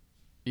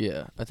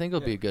 Yeah, I think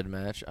it'll be a good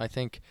match. I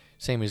think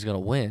Sammy's going to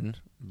win,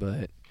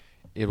 but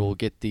it will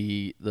get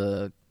the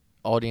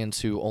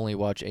audience who only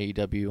watch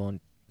AEW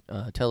on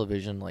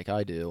television like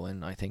I do,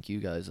 and I think you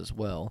guys as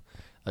well,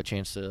 a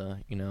chance to,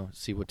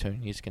 see what Tony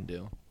Nese can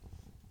do.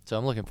 So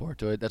I'm looking forward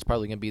to it. That's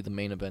probably going to be the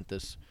main event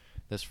this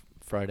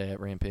Friday at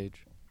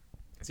Rampage.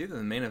 It's either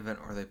the main event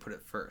or they put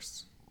it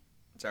first.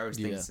 Which I always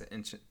think is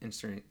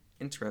an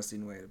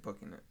interesting way of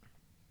booking it.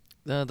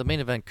 The main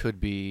event could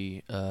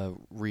be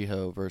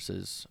Riho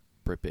versus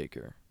Britt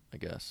Baker, I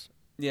guess.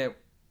 Yeah.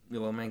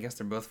 Well, I mean, I guess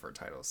they're both for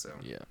titles, so.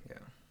 Yeah. Yeah.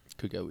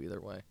 Could go either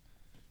way.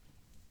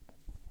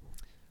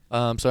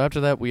 So after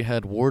that, we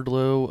had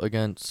Wardlow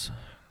against,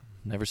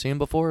 never seen him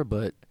before,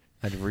 but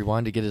I had to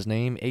rewind to get his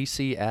name,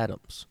 AC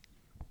Adams.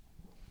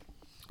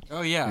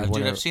 Oh, yeah. You're Dude,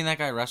 one I've of- seen that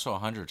guy wrestle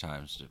 100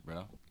 times, dude,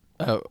 bro.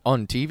 Oh,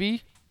 on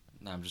TV?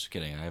 No, I'm just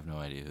kidding. I have no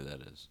idea who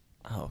that is.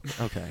 Oh,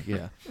 okay,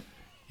 yeah.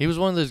 He was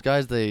one of those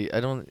guys I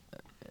don't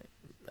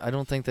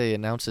think they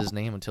announced his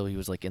name until he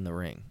was in the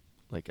ring.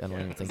 I don't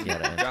even think he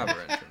had an entrance.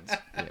 Jobber entrance.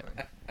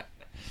 Yeah.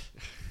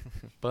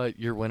 But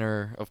your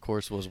winner, of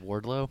course, was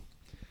Wardlow.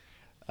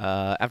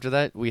 After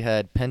that, we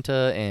had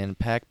Penta and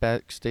Pac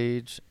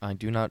backstage. I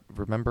do not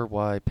remember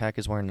why Pac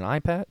is wearing an eye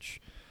patch,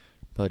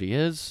 but he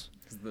is.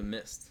 It's the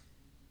mist.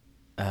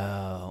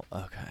 Oh,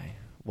 okay.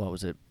 What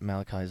was it?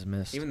 Malachi's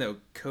Mist. Even though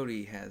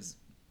Cody has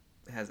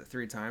it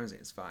 3 times,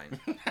 it's fine.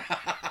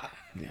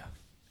 Yeah.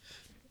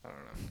 I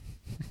don't know.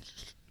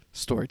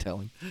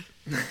 Storytelling.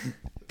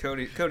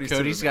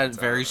 Cody's got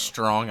very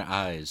strong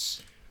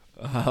eyes.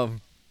 Yeah.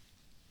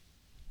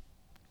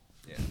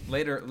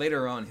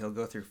 Later on, he'll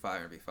go through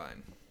fire and be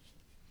fine.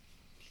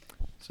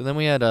 So then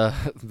we had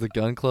the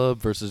Gun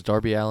Club versus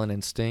Darby Allin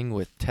and Sting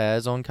with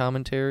Taz on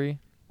commentary.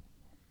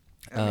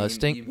 I mean,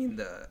 Sting- You mean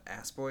the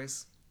Ass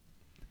Boys?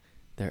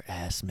 They're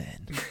ass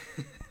men.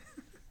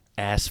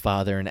 Ass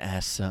father and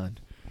ass son.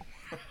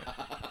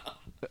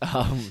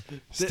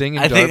 Sting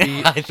and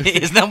Darby. I think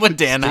isn't that what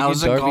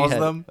Danhausen Darby calls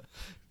had- them?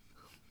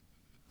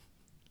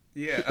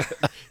 Yeah.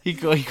 He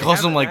They calls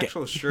have them an like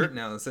actual shirt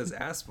now that says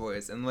Ass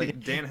Boys, and like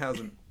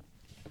Danhausen.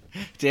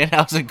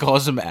 Danhausen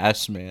calls him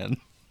Ass Man.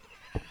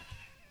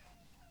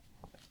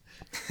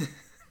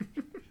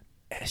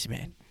 Ass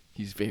man.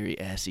 He's very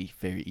assy,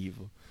 very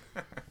evil.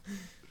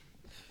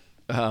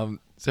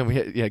 So we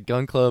had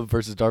Gun Club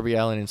versus Darby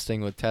Allin and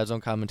Sting with Taz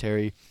on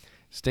commentary.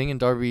 Sting and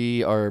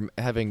Darby are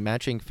having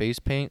matching face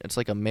paint. It's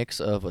like a mix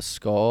of a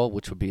skull,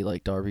 which would be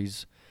like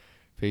Darby's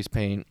face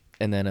paint,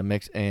 and then a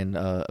mix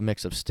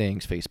of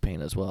Sting's face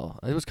paint as well.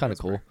 It was kind of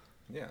cool.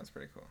 Yeah, it's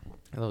pretty cool.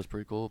 I thought it was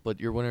pretty cool. But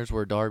your winners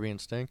were Darby and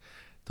Sting.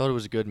 Thought it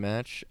was a good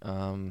match. I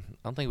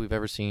don't think we've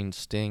ever seen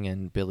Sting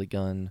and Billy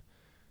Gunn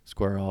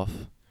square off.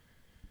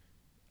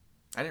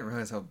 I didn't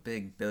realize how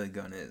big Billy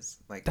Gunn is.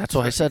 Like That's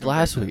what I said especially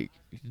last compared week.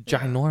 Yeah.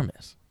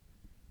 Ginormous.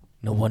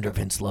 No wonder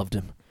Vince loved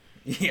him. to-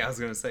 Yeah, I was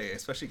gonna say,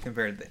 especially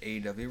compared to the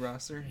AEW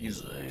roster,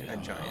 he's a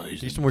giant.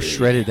 He's more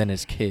shredded than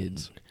his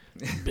kids.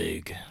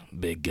 Big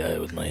guy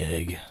with my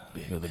egg.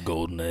 With a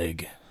golden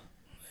egg.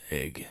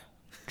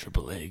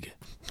 Triple egg.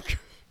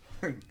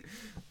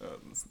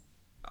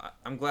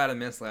 I'm glad I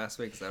missed last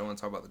week because I don't want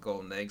to talk about the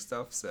golden egg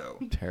stuff. So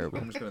Terrible.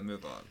 I'm just gonna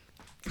move on.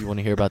 You want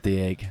to hear about the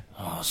egg?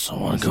 Oh,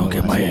 someone go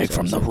get my egg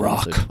from The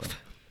Rock.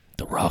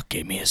 The Rock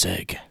gave me his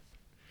egg.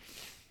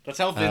 That's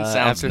how Vince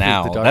sounds After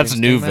now. the Darby That's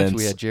and new Sting match,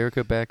 Vince. We had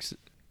Jericho back.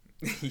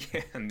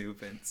 Yeah, new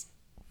Vince.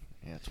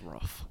 Yeah, it's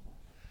rough.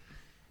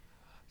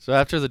 So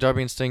after the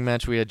Darby and Sting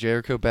match, we had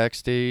Jericho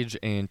backstage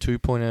and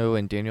 2.0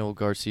 and Daniel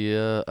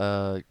Garcia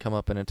come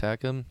up and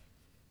attack him.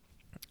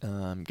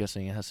 I'm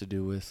guessing it has to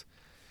do with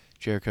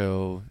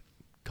Jericho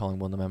calling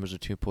one of the members of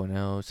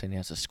 2.0, saying he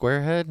has a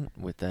square head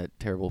with that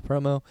terrible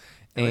promo,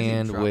 I like he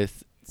and dropped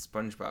with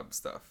SpongeBob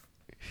stuff.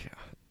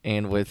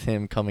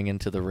 him coming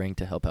into the ring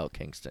to help out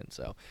Kingston.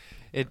 So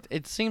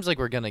it seems like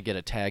we're going to get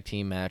a tag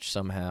team match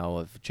somehow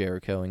of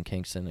Jericho and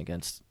Kingston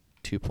against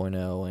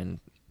 2.0 and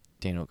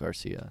Daniel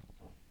Garcia.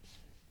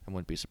 I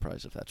wouldn't be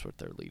surprised if that's what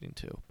they're leading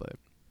to. But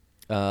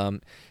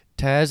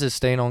Taz is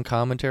staying on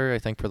commentary, I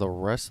think, for the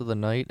rest of the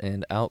night,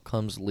 and out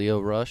comes Leo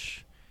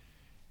Rush.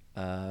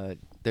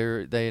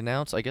 They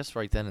announced, I guess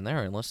right then and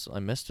there, unless I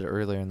missed it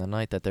earlier in the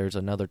night, that there's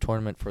another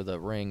tournament for the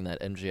ring that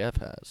MJF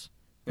has,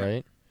 Yeah.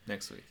 right?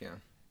 Next week, yeah.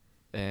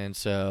 And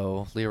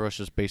so Leo Rush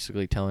is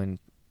basically telling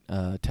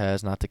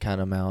Taz not to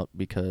count him out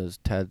because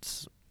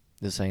Taz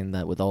is saying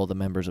that with all the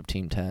members of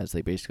Team Taz,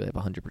 they basically have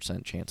a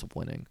 100% chance of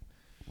winning.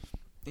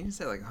 Didn't you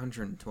say like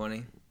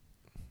 120?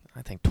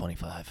 I think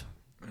 25.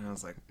 And I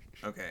was like,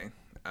 okay.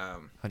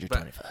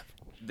 125.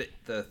 But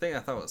the thing I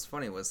thought was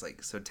funny was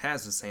like, so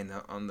Taz was saying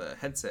that on the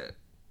headset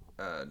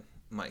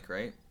mic,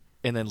 right?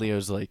 And then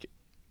Leo's like,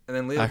 And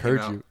then Leo I came heard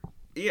out. you.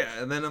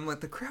 Yeah, and then I'm like,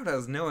 the crowd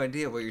has no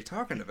idea what you're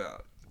talking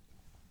about.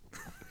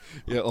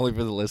 Yeah, only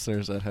for the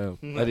listeners at home.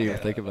 I didn't even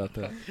think about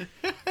that.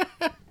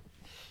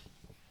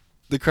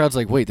 The crowd's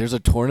like, wait, there's a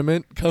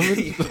tournament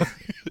coming?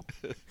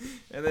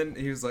 And then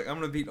he was like, I'm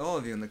going to beat all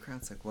of you. And the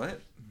crowd's like,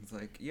 what? He's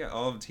like, yeah,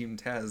 all of Team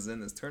Taz is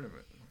in this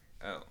tournament.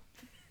 Oh.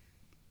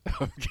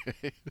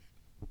 Okay.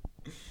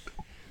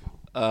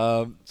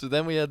 So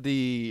then we had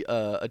the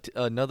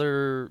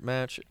another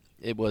match.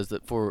 It was the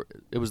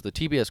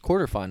TBS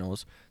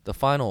quarterfinals, the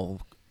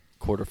final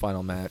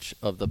quarterfinal match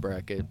of the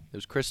bracket. It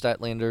was Chris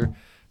Statlander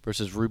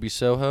versus Ruby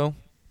Soho.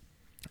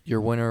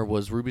 Your winner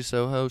was Ruby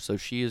Soho, so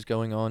she is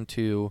going on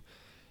to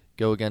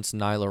go against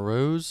Nyla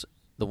Rose.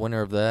 The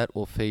winner of that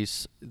will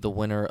face the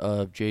winner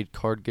of Jade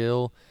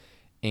Cargill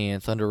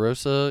and Thunder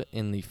Rosa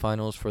in the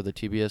finals for the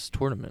TBS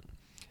tournament.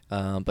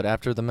 But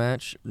after the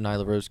match,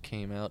 Nyla Rose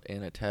came out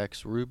and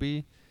attacks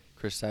Ruby.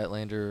 Chris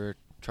Statlander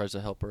tries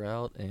to help her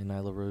out, and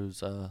Nyla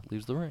Rose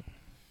leaves the ring.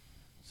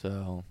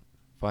 So,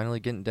 finally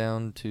getting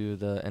down to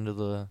the end of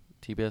the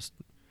TBS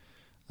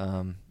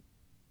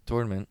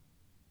tournament.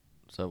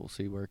 So we'll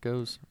see where it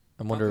goes.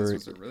 I wonder.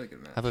 This was a really good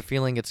match. I have a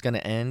feeling it's going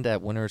to end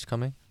at Winners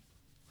Coming.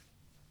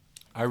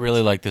 I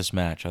really like this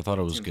match. I thought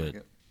it was Seems like good.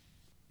 it.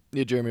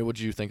 Yeah, Jeremy, what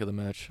did you think of the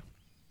match?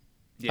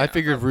 Yeah, I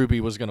figured thought-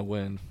 Ruby was going to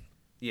win.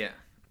 Yeah,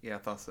 I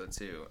thought so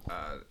too.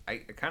 I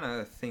kind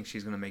of think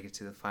she's going to make it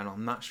to the final.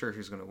 I'm not sure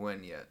who's going to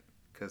win yet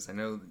because I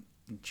know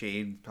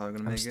Jade's probably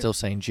going to I'm make still it.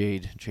 saying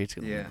Jade. Jade's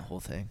going to win Yeah. the whole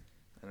thing.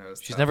 I know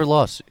it's She's tough. never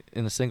lost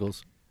in the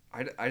singles.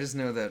 I just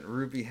know that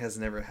Ruby has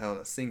never held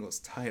a singles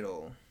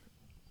title,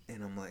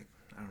 and I'm like,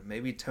 I don't know,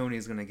 maybe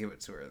Tony's going to give it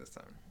to her this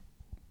time.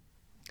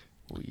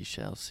 We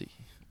shall see.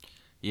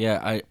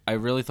 Yeah, I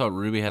really thought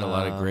Ruby had a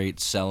lot of Uh, great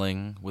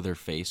selling with her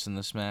face in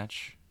this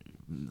match,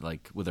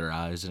 like with her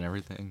eyes and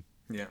everything.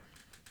 Yeah.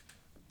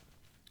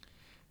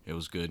 It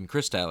was good, and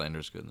Chris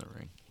Statlander's good in the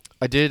ring.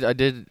 I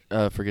did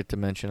forget to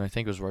mention, I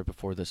think it was right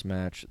before this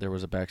match, there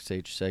was a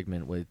backstage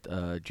segment with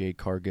Jade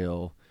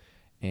Cargill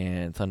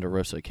and Thunder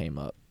Rosa came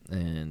up,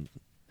 and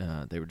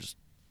they were just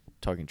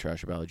talking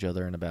trash about each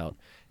other and about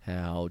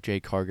how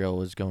Jade Cargill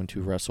was going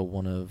to wrestle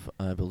one of,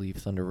 I believe,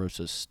 Thunder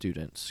Rosa's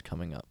students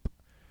coming up.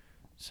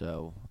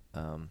 So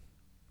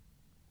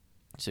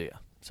yeah,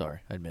 sorry,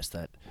 I missed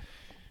that.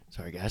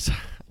 Sorry, guys.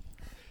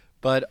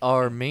 But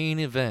our main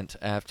event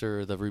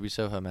after the Ruby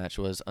Soho match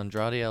was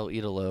Andrade El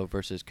Idolo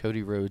versus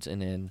Cody Rhodes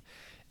in an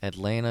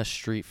Atlanta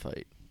street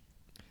fight.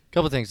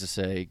 Couple things to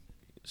say,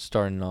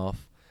 starting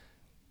off.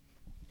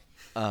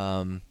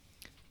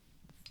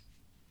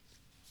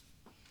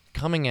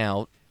 Coming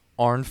out,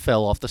 Arn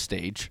fell off the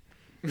stage.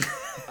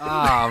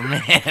 Oh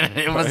man,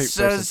 it was Right,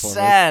 so first and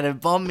sad. It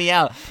bummed me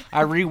out.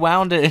 I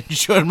rewound it and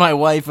showed my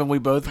wife, and we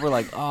both were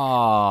like,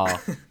 "Oh."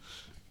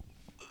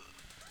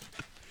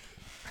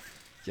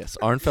 Yes,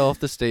 Arn fell off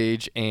the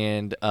stage,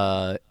 and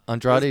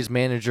Andrade's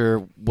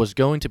manager was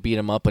going to beat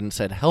him up and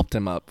said, helped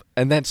him up,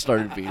 and then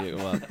started beating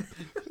him up.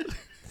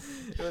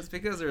 It was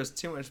because there was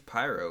too much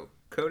pyro.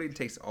 Cody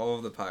takes all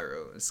of the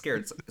pyro. It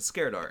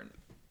scared Arn.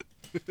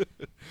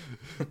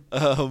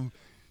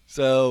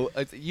 So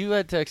you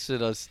had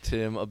texted us,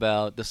 Tim,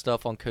 about the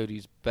stuff on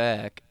Cody's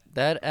back.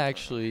 That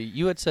actually,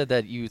 you had said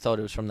that you thought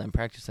it was from them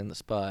practicing the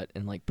spot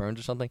and like burned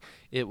or something.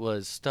 It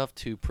was stuff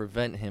to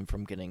prevent him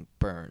from getting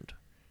burned.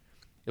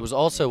 It was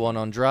also on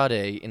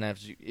Andrade, and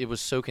it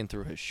was soaking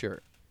through his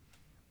shirt.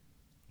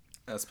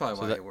 That's probably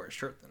why he wore a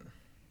shirt then.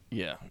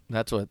 Yeah,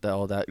 that's what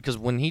all that, because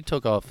when he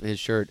took off his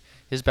shirt,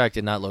 his back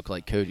did not look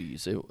like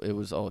Cody's. It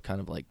was all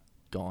kind of like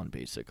gone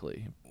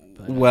basically.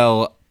 But,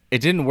 Well, it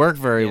didn't work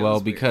very Yeah, it well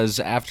was weird. because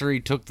after he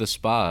took the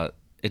spot,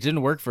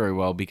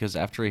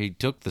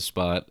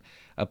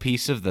 a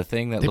piece of the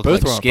thing that They looked both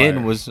like were on skin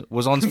fire.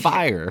 was on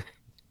fire.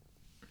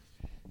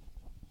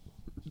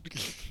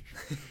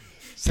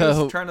 He was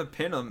so trying to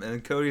pin him,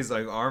 and Cody's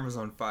like arm is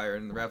on fire,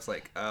 and the rap's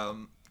like,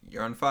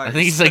 you're on fire. I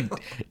think he's like,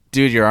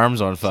 "Dude, your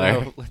arm's on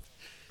fire."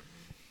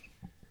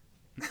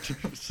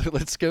 So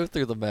let's go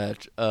through the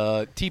match.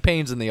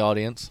 T-Pain's in the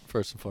audience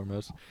first and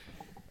foremost,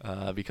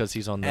 because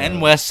he's on the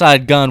And West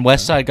Side Gun.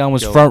 West Side Gun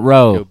was Go- front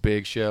row. Go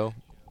Big Show.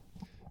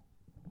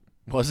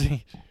 Was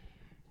he?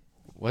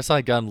 West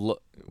Side Gun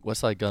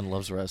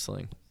loves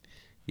wrestling.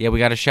 Yeah, we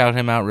got to shout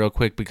him out real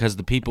quick because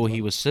the people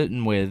he was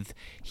sitting with,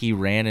 he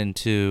ran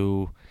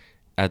into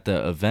at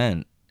the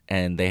event,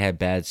 and they had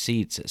bad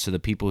seats. So the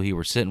people he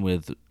were sitting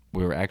with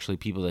were actually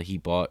people that he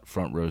bought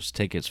front row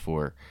tickets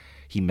for.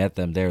 He met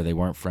them there. They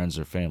weren't friends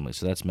or family,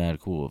 so that's mad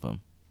cool of him.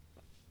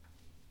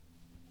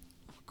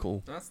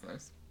 Cool. That's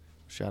nice.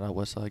 Shout out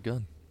West Side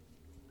Gun.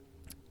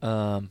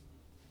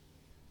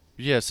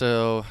 Yeah,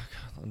 so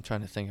I'm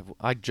trying to think of.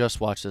 I just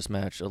watched this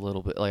match a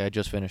little bit. Like I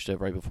just finished it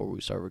right before we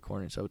started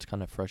recording, so it's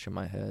kind of fresh in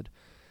my head.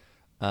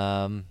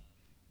 Yeah,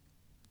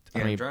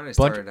 Andrade bunch-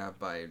 started out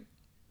by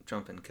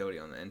jumping Cody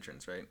on the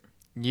entrance, right?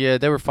 Yeah,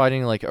 they were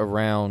fighting like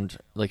around,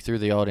 like through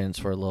the audience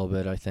for a little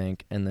bit, I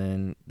think, and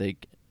then they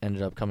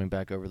ended up coming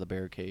back over the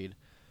barricade,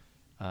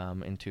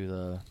 into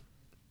the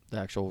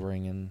actual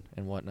ring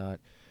and whatnot.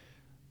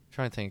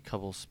 Trying to think a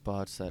couple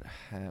spots that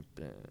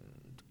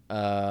happened.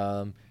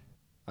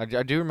 I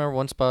do remember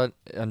one spot.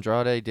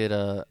 Andrade did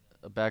a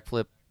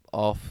backflip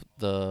off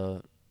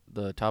the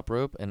top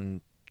rope,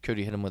 and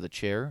Cody hit him with a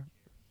chair,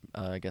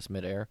 I guess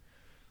midair.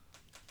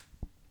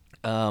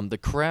 The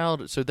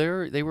crowd. So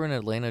they were in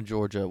Atlanta,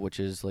 Georgia, which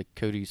is like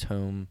Cody's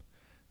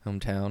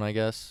hometown, I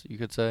guess you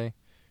could say,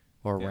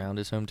 or Yeah. around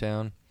his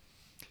hometown.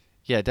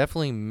 Yeah,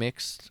 definitely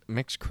mixed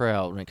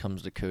crowd when it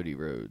comes to Cody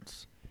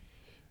Rhodes.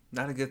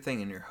 Not a good thing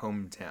in your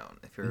hometown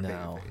if you're a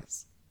No.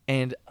 babyface.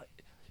 And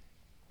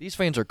these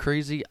fans are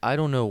crazy. I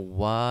don't know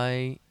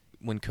why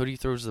when Cody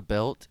throws the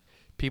belt,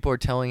 people are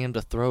telling him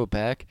to throw it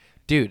back.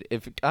 Dude,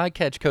 if I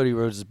catch Cody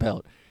Rhodes'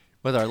 belt,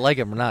 whether I like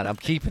him or not, I'm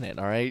keeping it,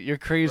 all right? You're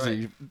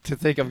crazy to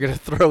think I'm going to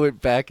throw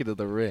it back into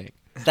the ring.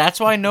 That's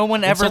why no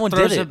one And ever someone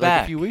throws did it it back.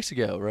 like a few weeks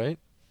ago, right?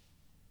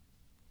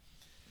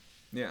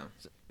 Yeah.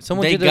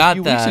 Someone They did it a got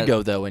few weeks that.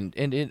 ago, though, and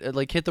it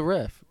like hit the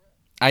ref.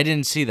 I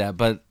didn't see that,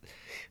 but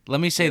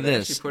let me say Yeah, they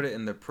this. actually put it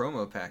in the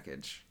promo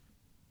package.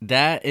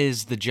 That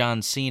is the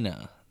John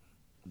Cena.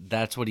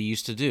 That's what he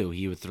used to do.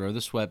 He would throw the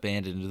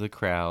sweatband into the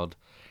crowd,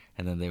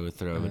 and then they would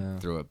throw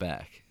it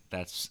back.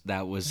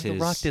 That was The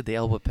his. Rock did the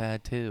elbow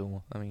pad,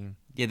 too. I mean,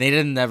 Yeah, they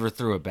didn't never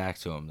throw it back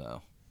to him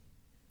though.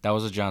 That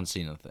was a John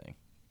Cena thing.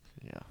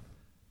 yeah.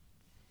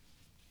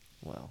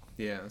 Well,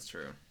 Yeah, that's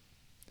true.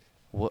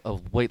 a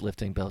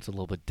weightlifting belt's a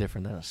little bit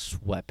different than a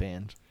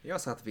sweatband. You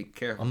also have to be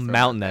careful. I'm throwing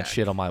mounting it that back.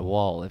 shit on my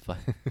wall if I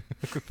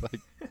if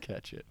I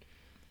catch it,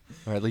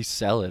 or at least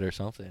sell it or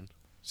something.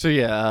 So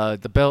yeah,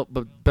 the belt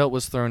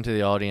was thrown to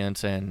the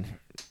audience, and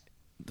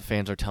the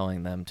fans are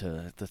telling them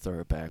to throw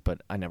it back,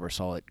 but I never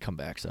saw it come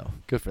back. So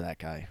good for that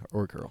guy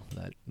or girl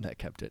that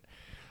kept it.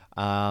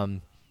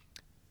 Let's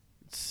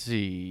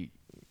see,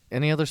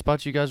 any other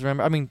spots you guys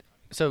remember? I mean,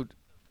 so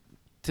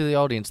to the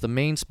audience, the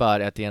main spot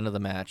at the end of the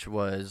match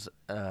was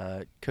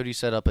Cody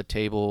set up a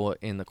table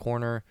in the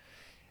corner,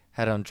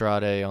 had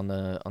Andrade on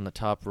the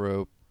top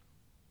rope,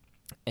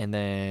 and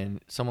then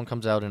someone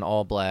comes out in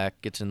all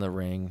black, gets in the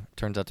ring.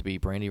 Turns out to be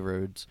Brandy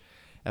Rhodes.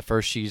 At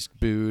first she's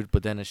booed,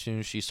 but then as soon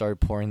as she started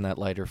pouring that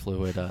lighter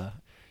fluid,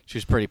 she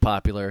was pretty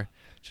popular.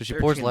 So she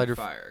pours 13 lighter.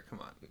 fire. Come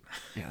on.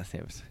 Yeah,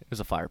 it was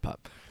a fire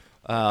pop.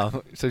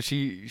 So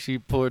she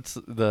puts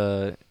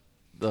the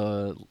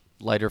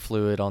lighter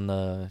fluid on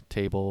the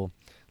table,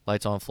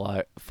 lights on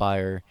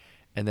fire,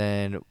 and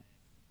then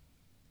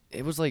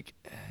it was like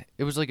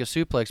a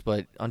suplex,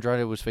 but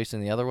Andrade was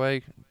facing the other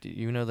way. Do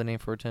you know the name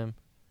for it, Tim?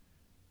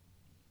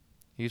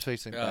 He was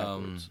facing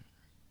backwards.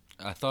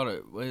 I thought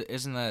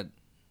isn't that.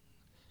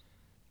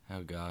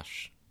 Oh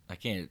gosh, I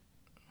can't.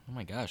 Oh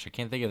my gosh, I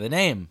can't think of the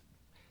name.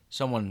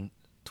 Someone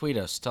tweet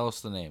us. Tell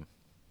us the name.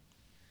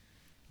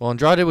 Well,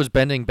 Andrade was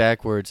bending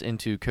backwards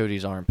into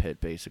Cody's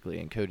armpit, basically,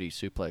 and Cody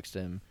suplexed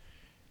him.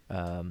 It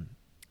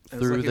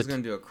was like he was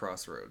going to do a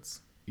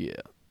crossroads.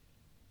 Yeah.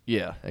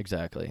 Yeah,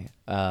 exactly.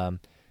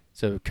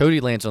 So Cody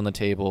lands on the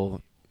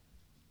table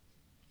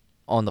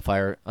on the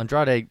fire.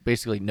 Andrade,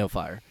 basically no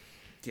fire.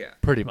 Yeah.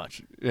 Pretty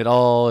much. It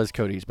all is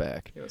Cody's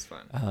back. It was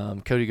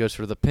fun. Cody goes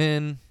for the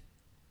pin.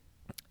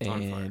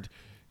 And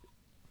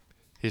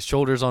his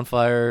shoulder's on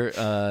fire.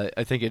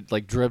 I think it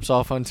like drips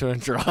off onto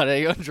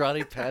Andrade.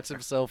 Andrade pats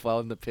himself while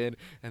in the pin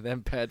and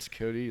then pats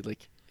Cody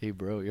like, hey,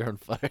 bro, you're on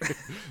fire.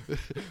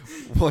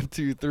 1,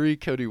 2, 3.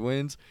 Cody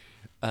wins.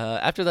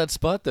 After that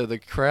spot, though, the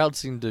crowd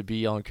seemed to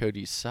be on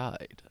Cody's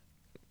side.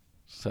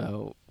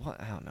 So,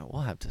 I don't know.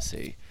 We'll have to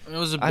see. I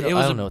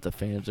don't know what the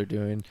fans are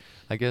doing.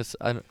 I guess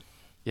I don't.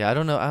 Yeah, I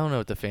don't know. I don't know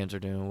what the fans are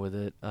doing with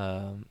it.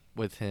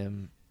 With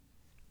him.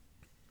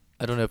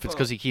 I don't know if it's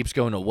because he keeps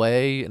going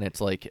away, and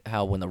it's like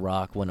how when The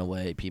Rock went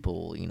away,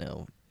 people,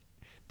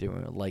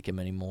 didn't like him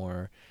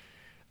anymore.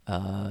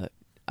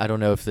 I don't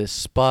know if this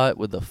spot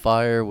with the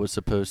fire was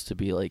supposed to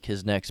be like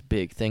his next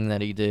big thing that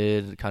he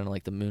did, kind of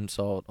like the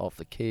moonsault off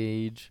the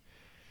cage.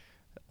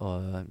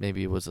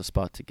 Maybe it was a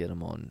spot to get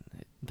him on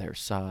their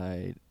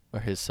side or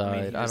his side. I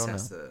mean, he just don't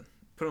has know. to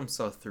put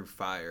himself through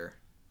fire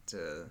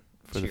to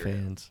For the cheer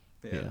him. fans.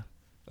 Yeah.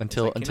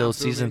 Until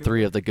season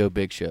 3 of the Go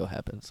Big Show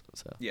happens.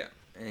 So. Yeah.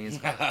 And he's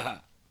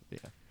but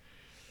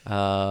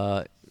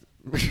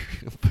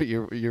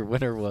your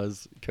winner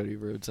was Cody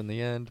Rhodes in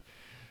the end.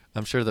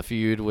 I'm sure the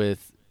feud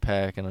with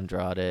Pac and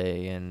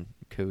Andrade and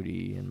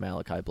Cody and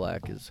Malachi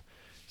Black is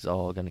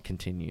all going to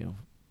continue.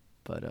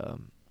 But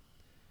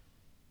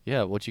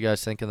yeah, what you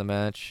guys think of the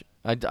match?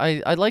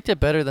 I liked it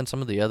better than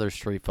some of the other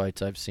street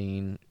fights I've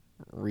seen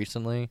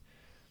recently.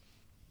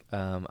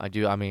 I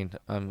do. I mean,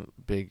 I'm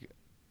a big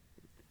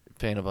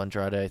fan of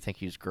Andrade. I think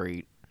he's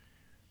great.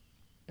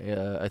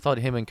 I thought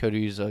him and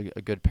Cody's a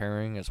good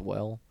pairing as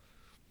well.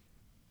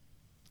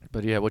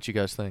 But yeah, what you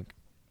guys think?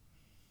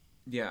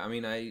 Yeah, I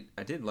mean, I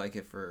did like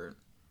it for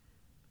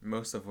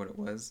most of what it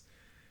was.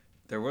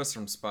 There was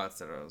some spots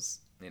that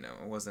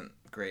it wasn't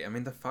great. I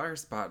mean, the fire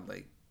spot,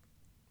 like,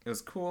 it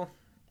was cool,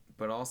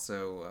 but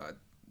also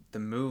the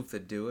move to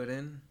do it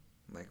in,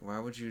 like, why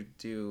would you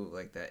do,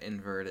 like, that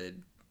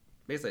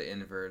basically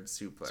inverted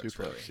suplex,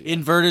 really? Yeah.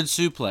 Inverted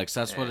suplex,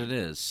 that's what it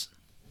is.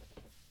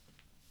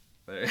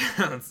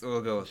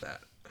 We'll go with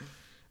that.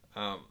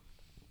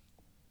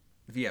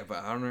 Yeah,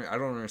 but I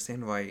don't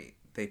understand why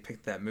they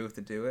picked that move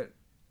to do it.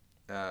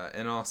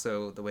 And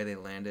also the way they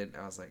landed,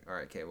 I was like, all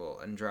right, okay, well,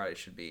 Andrade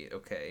should be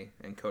okay,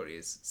 and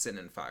Cody's sitting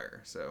in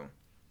fire, so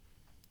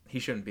he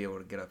shouldn't be able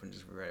to get up and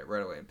just right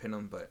away and pin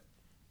him.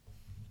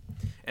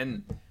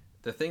 And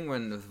the thing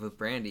with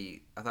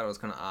Brandy, I thought it was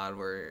kind of odd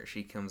where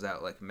she comes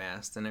out like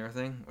masked and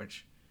everything,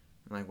 which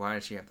I'm like, why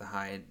did she have to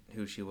hide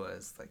who she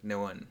was? Like, no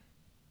one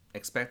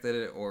expected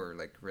it or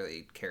like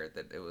really cared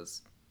that it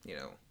was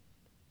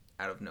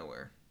out of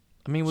nowhere.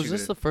 I mean, was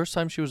this the first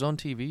time she was on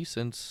TV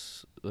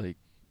since like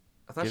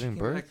I thought giving she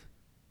came birth? back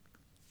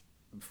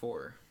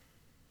before.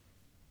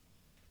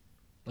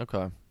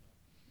 Okay.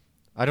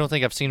 I don't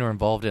think I've seen her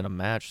involved in a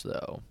match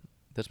though.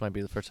 This might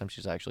be the first time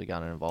she's actually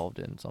gotten involved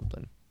in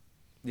something.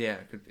 Yeah,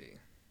 it could be.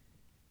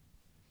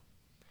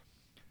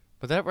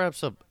 But that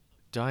wraps up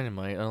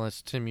Dynamite.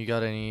 Unless Tim, you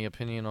got any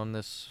opinion on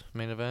this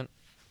main event?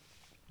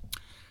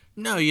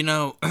 No,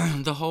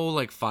 the whole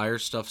like fire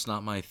stuff's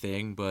not my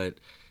thing, but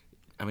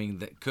I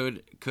mean,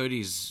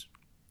 Cody's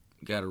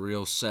got a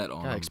real set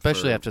on him.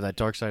 Especially after that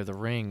Dark Side of the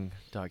Ring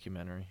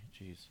documentary.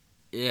 Jeez.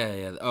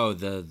 Yeah. Oh,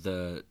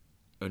 the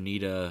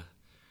Onita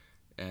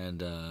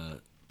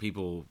and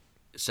people.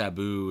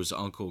 Sabu's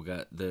uncle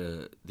got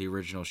the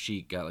original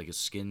Sheik got like his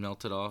skin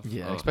melted off.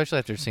 Yeah, especially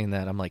after seeing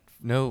that, I'm like,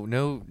 no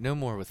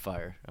more with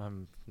fire.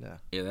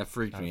 Yeah, that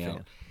freaked me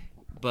out.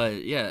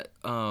 But yeah,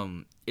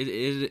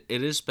 it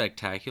is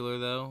spectacular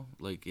though.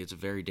 Like, it's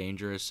very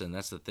dangerous, and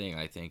that's the thing.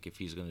 I think if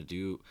he's gonna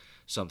do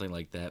something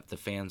like that, the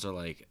fans are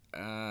like,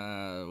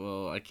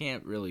 well, I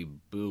can't really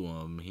boo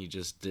him. He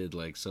just did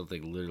like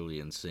something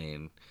literally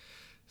insane.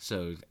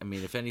 So I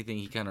mean, if anything,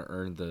 he kind of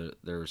earned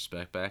their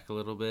respect back a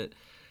little bit.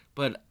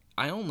 But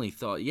I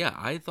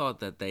thought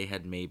that they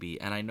had maybe,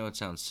 and I know it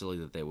sounds silly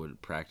that they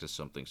would practice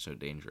something so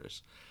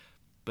dangerous,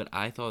 but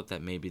I thought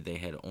that maybe they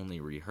had only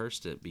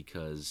rehearsed it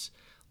because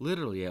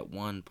literally at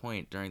one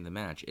point during the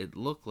match, it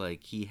looked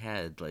like he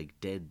had like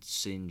dead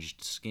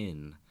singed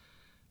skin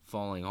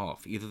falling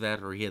off. Either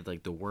that or he had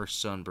like the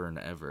worst sunburn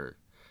ever,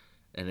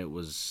 and it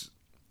was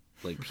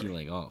like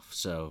peeling off.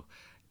 So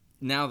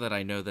now that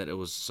I know that it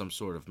was some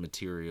sort of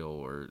material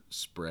or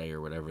spray or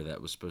whatever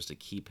that was supposed to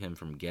keep him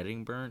from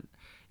getting burnt,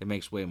 it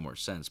makes way more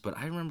sense. But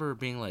I remember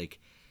being like,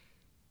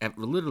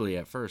 literally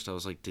at first, I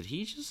was like, did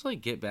he just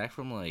like get back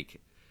from like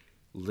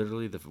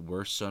literally the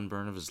worst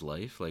sunburn of his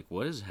life. Like,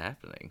 what is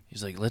happening?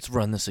 He's like, let's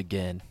run this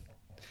again.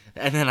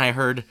 And then I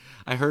heard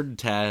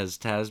Taz.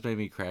 Taz made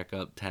me crack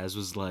up. Taz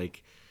was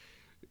like,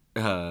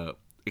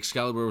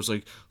 Excalibur was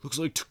like, looks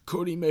like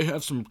Cody may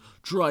have some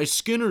dry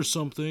skin or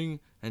something.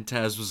 And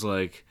Taz was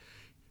like,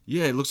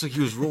 yeah, it looks like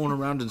he was rolling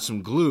around in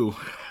some glue.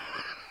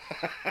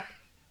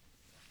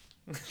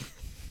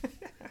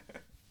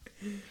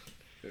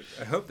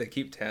 I hope they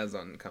keep Taz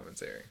on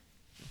commentary.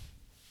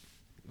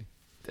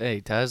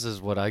 Hey, Taz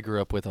is what I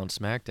grew up with on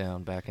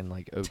SmackDown back in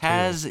like 02.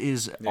 Taz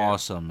is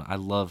awesome. I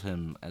love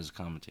him as a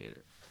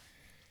commentator.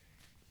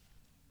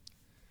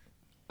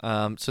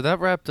 So that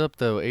wrapped up,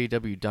 though,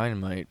 AEW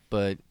Dynamite,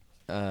 but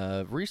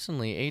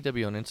recently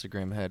AEW on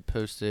Instagram had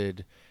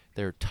posted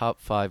their top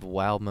 5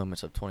 WoW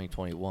moments of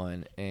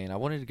 2021, and I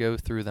wanted to go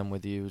through them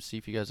with you, see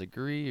if you guys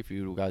agree, if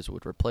you guys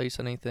would replace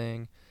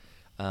anything.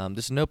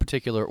 This is no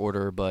particular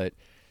order, but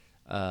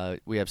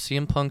we have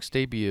CM Punk's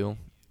debut,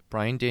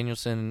 Bryan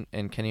Danielson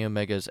and Kenny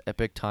Omega's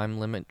epic time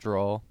limit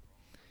draw,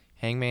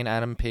 Hangman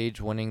Adam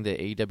Page winning the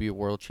AEW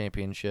World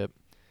Championship,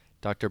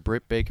 Dr.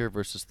 Britt Baker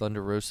versus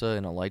Thunder Rosa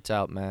in a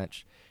lights-out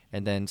match,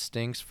 and then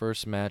Sting's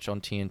first match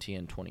on TNT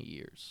in 20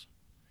 years.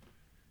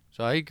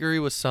 So I agree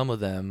with some of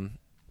them.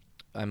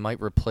 I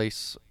might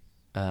replace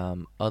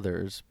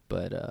others,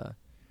 but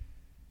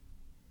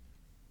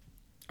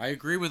I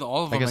agree with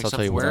all of them. I guess I'll except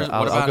tell you where, what.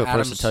 I'll go first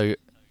Adam's, to tell you.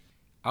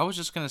 I was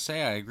just going to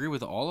say I agree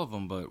with all of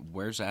them, but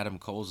where's Adam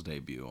Cole's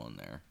debut on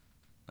there?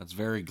 That's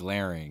very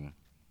glaring.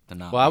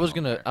 Well, I was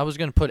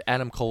gonna put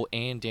Adam Cole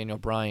and Daniel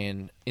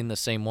Bryan in the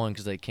same one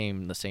because they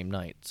came the same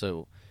night.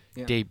 So,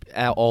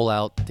 all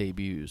out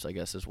debuts, I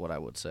guess, is what I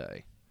would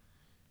say.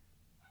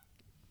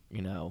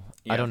 You know,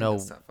 I don't know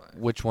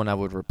which one I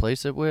would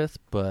replace it with,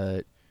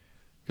 but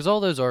because all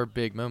those are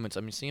big moments.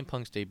 I mean, CM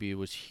Punk's debut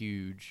was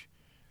huge.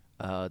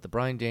 The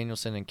Bryan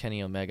Danielson and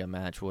Kenny Omega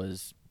match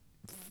was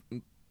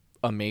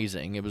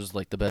amazing. It was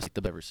like the best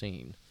I've ever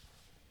seen.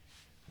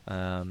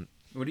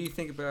 What do you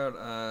think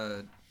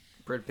about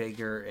Britt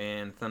Baker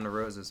and Thunder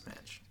Rosa's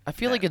match? I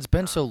feel like it's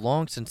been so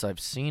long since I've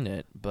seen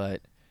it,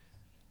 but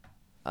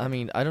I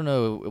mean, I don't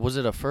know. Was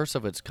it a first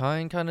of its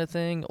kind of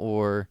thing,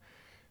 or?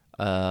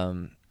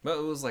 Well,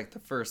 it was like the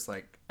first,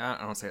 like I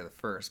don't say the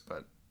first,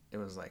 but it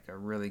was like a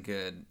really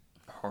good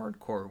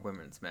hardcore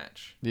women's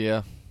match.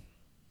 Yeah.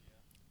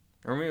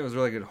 Or maybe it was a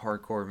really good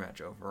hardcore match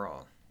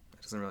overall.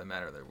 It doesn't really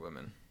matter, they're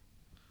women.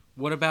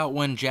 What about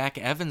when Jack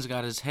Evans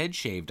got his head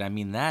shaved? I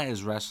mean, that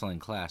is wrestling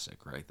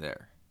classic right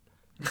there.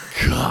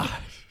 God.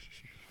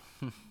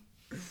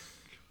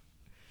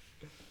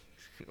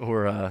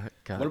 Or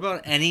God. What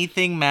about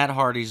anything Matt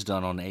Hardy's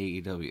done on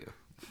AEW?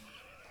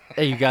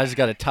 Hey, you guys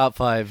got a top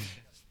five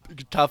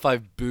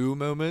boo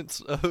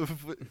moments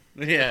of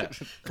Yeah.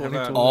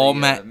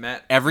 All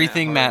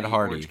everything Matt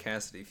Hardy. Orange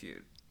Cassidy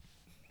feud.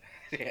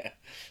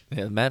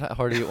 Yeah, Matt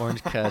Hardy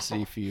Orange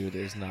Cassidy feud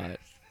is not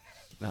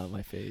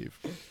my fave.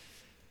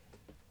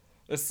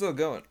 It's still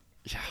going.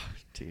 Yeah,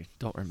 dude,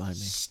 don't remind me.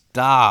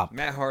 Stop.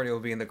 Matt Hardy will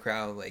be in the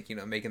crowd, like,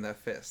 making that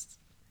fist.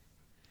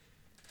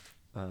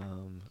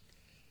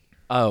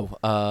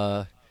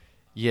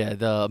 Yeah,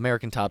 the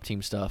American Top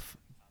Team stuff.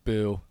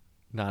 Boo.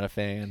 Not a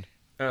fan.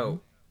 Oh.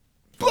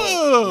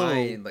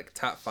 Boo! My,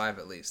 top 5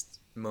 at least.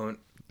 Moment.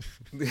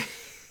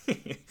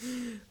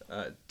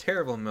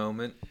 Terrible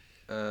moment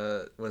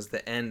was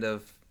the end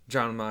of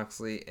Jon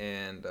Moxley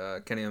and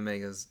Kenny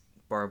Omega's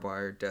barbed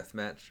wire death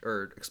match,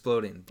 or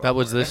exploding. That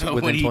was this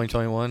within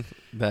 2021?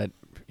 I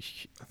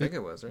think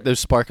it was, right?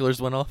 Those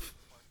sparklers went off?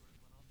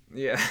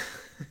 Yeah.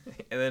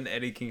 And then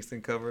Eddie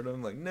Kingston covered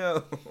him, like,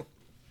 no.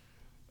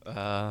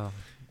 God,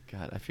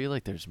 I feel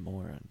like there's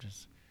more. I'm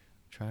just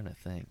trying to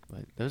think.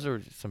 But those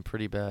are some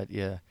pretty bad,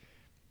 yeah.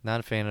 Not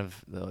a fan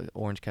of the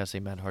Orange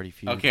Cassidy Matt Hardy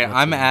feud. Okay,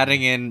 I'm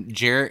adding in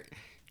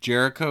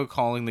Jericho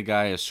calling the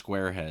guy a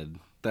squarehead.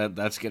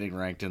 That's getting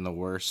ranked in the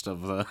worst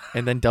of the.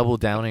 And then double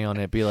downing on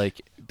it,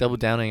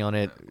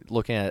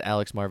 looking at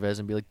Alex Marvez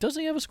and be like, doesn't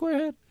he have a square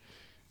head?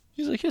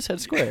 He's like, his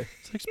head's square.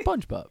 It's like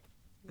SpongeBob.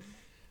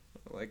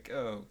 Like,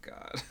 oh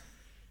God.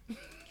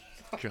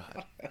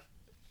 God.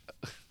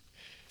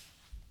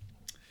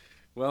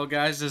 Well,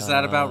 guys, does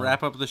that about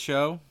wrap up the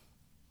show?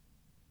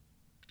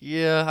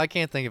 Yeah, I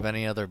can't think of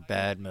any other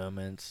bad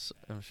moments.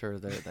 I'm sure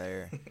they're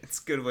there. It's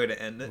a good way to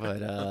end it. But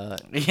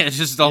yeah,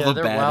 just all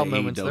the bad WoW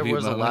moments. There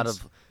was a lot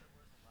of.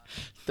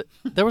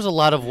 There was a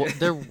lot of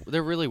there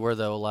really were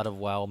though a lot of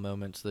WoW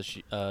moments this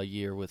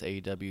year with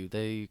AEW.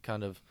 They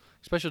kind of,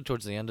 especially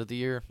towards the end of the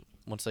year,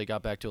 once they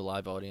got back to a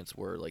live audience,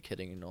 were like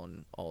hitting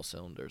on all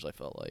cylinders. I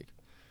felt like.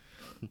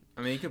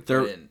 I mean, you could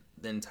put in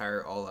the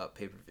entire all-out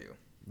pay-per-view.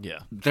 Yeah,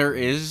 there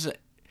is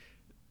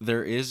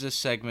a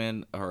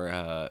segment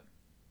or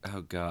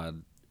oh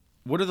God,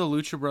 what are the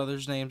Lucha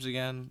Brothers' names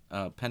again?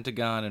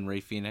 Pentagon and Rey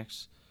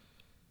Fenix.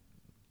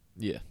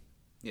 Yeah.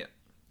 Yeah.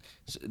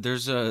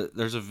 There's a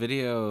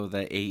video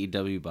that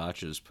AEW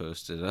Botches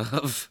posted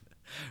of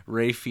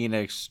Rey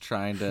Fenix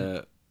trying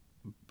to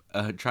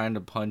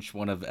punch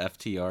one of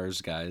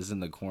FTR's guys in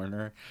the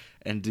corner,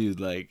 and dude,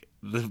 like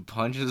the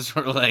punches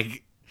were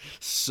like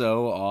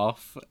so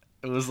off.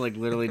 It was like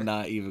literally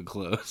not even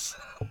close.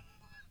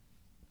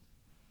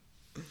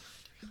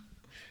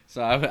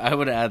 So I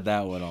would add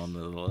that one onto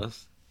the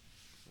list.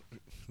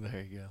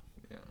 There you go.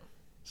 Yeah.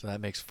 So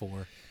that makes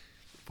four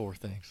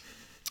things.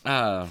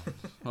 Well,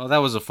 that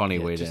was a funny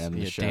way to just- end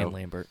the show. Dan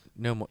Lambert.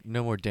 No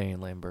more Dan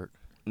Lambert.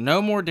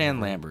 No more Dan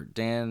Lambert.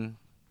 Dan,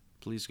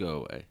 please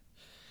go away.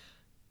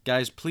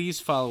 Guys, please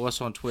follow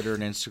us on Twitter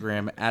and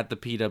Instagram at the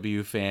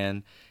PW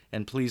Fan,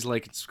 and please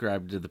like and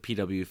subscribe to the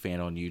PW Fan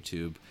on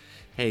YouTube.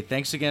 Hey,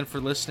 thanks again for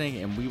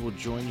listening, and we will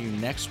join you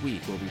next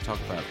week where we talk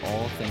about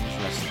all things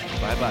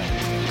wrestling. Bye-bye.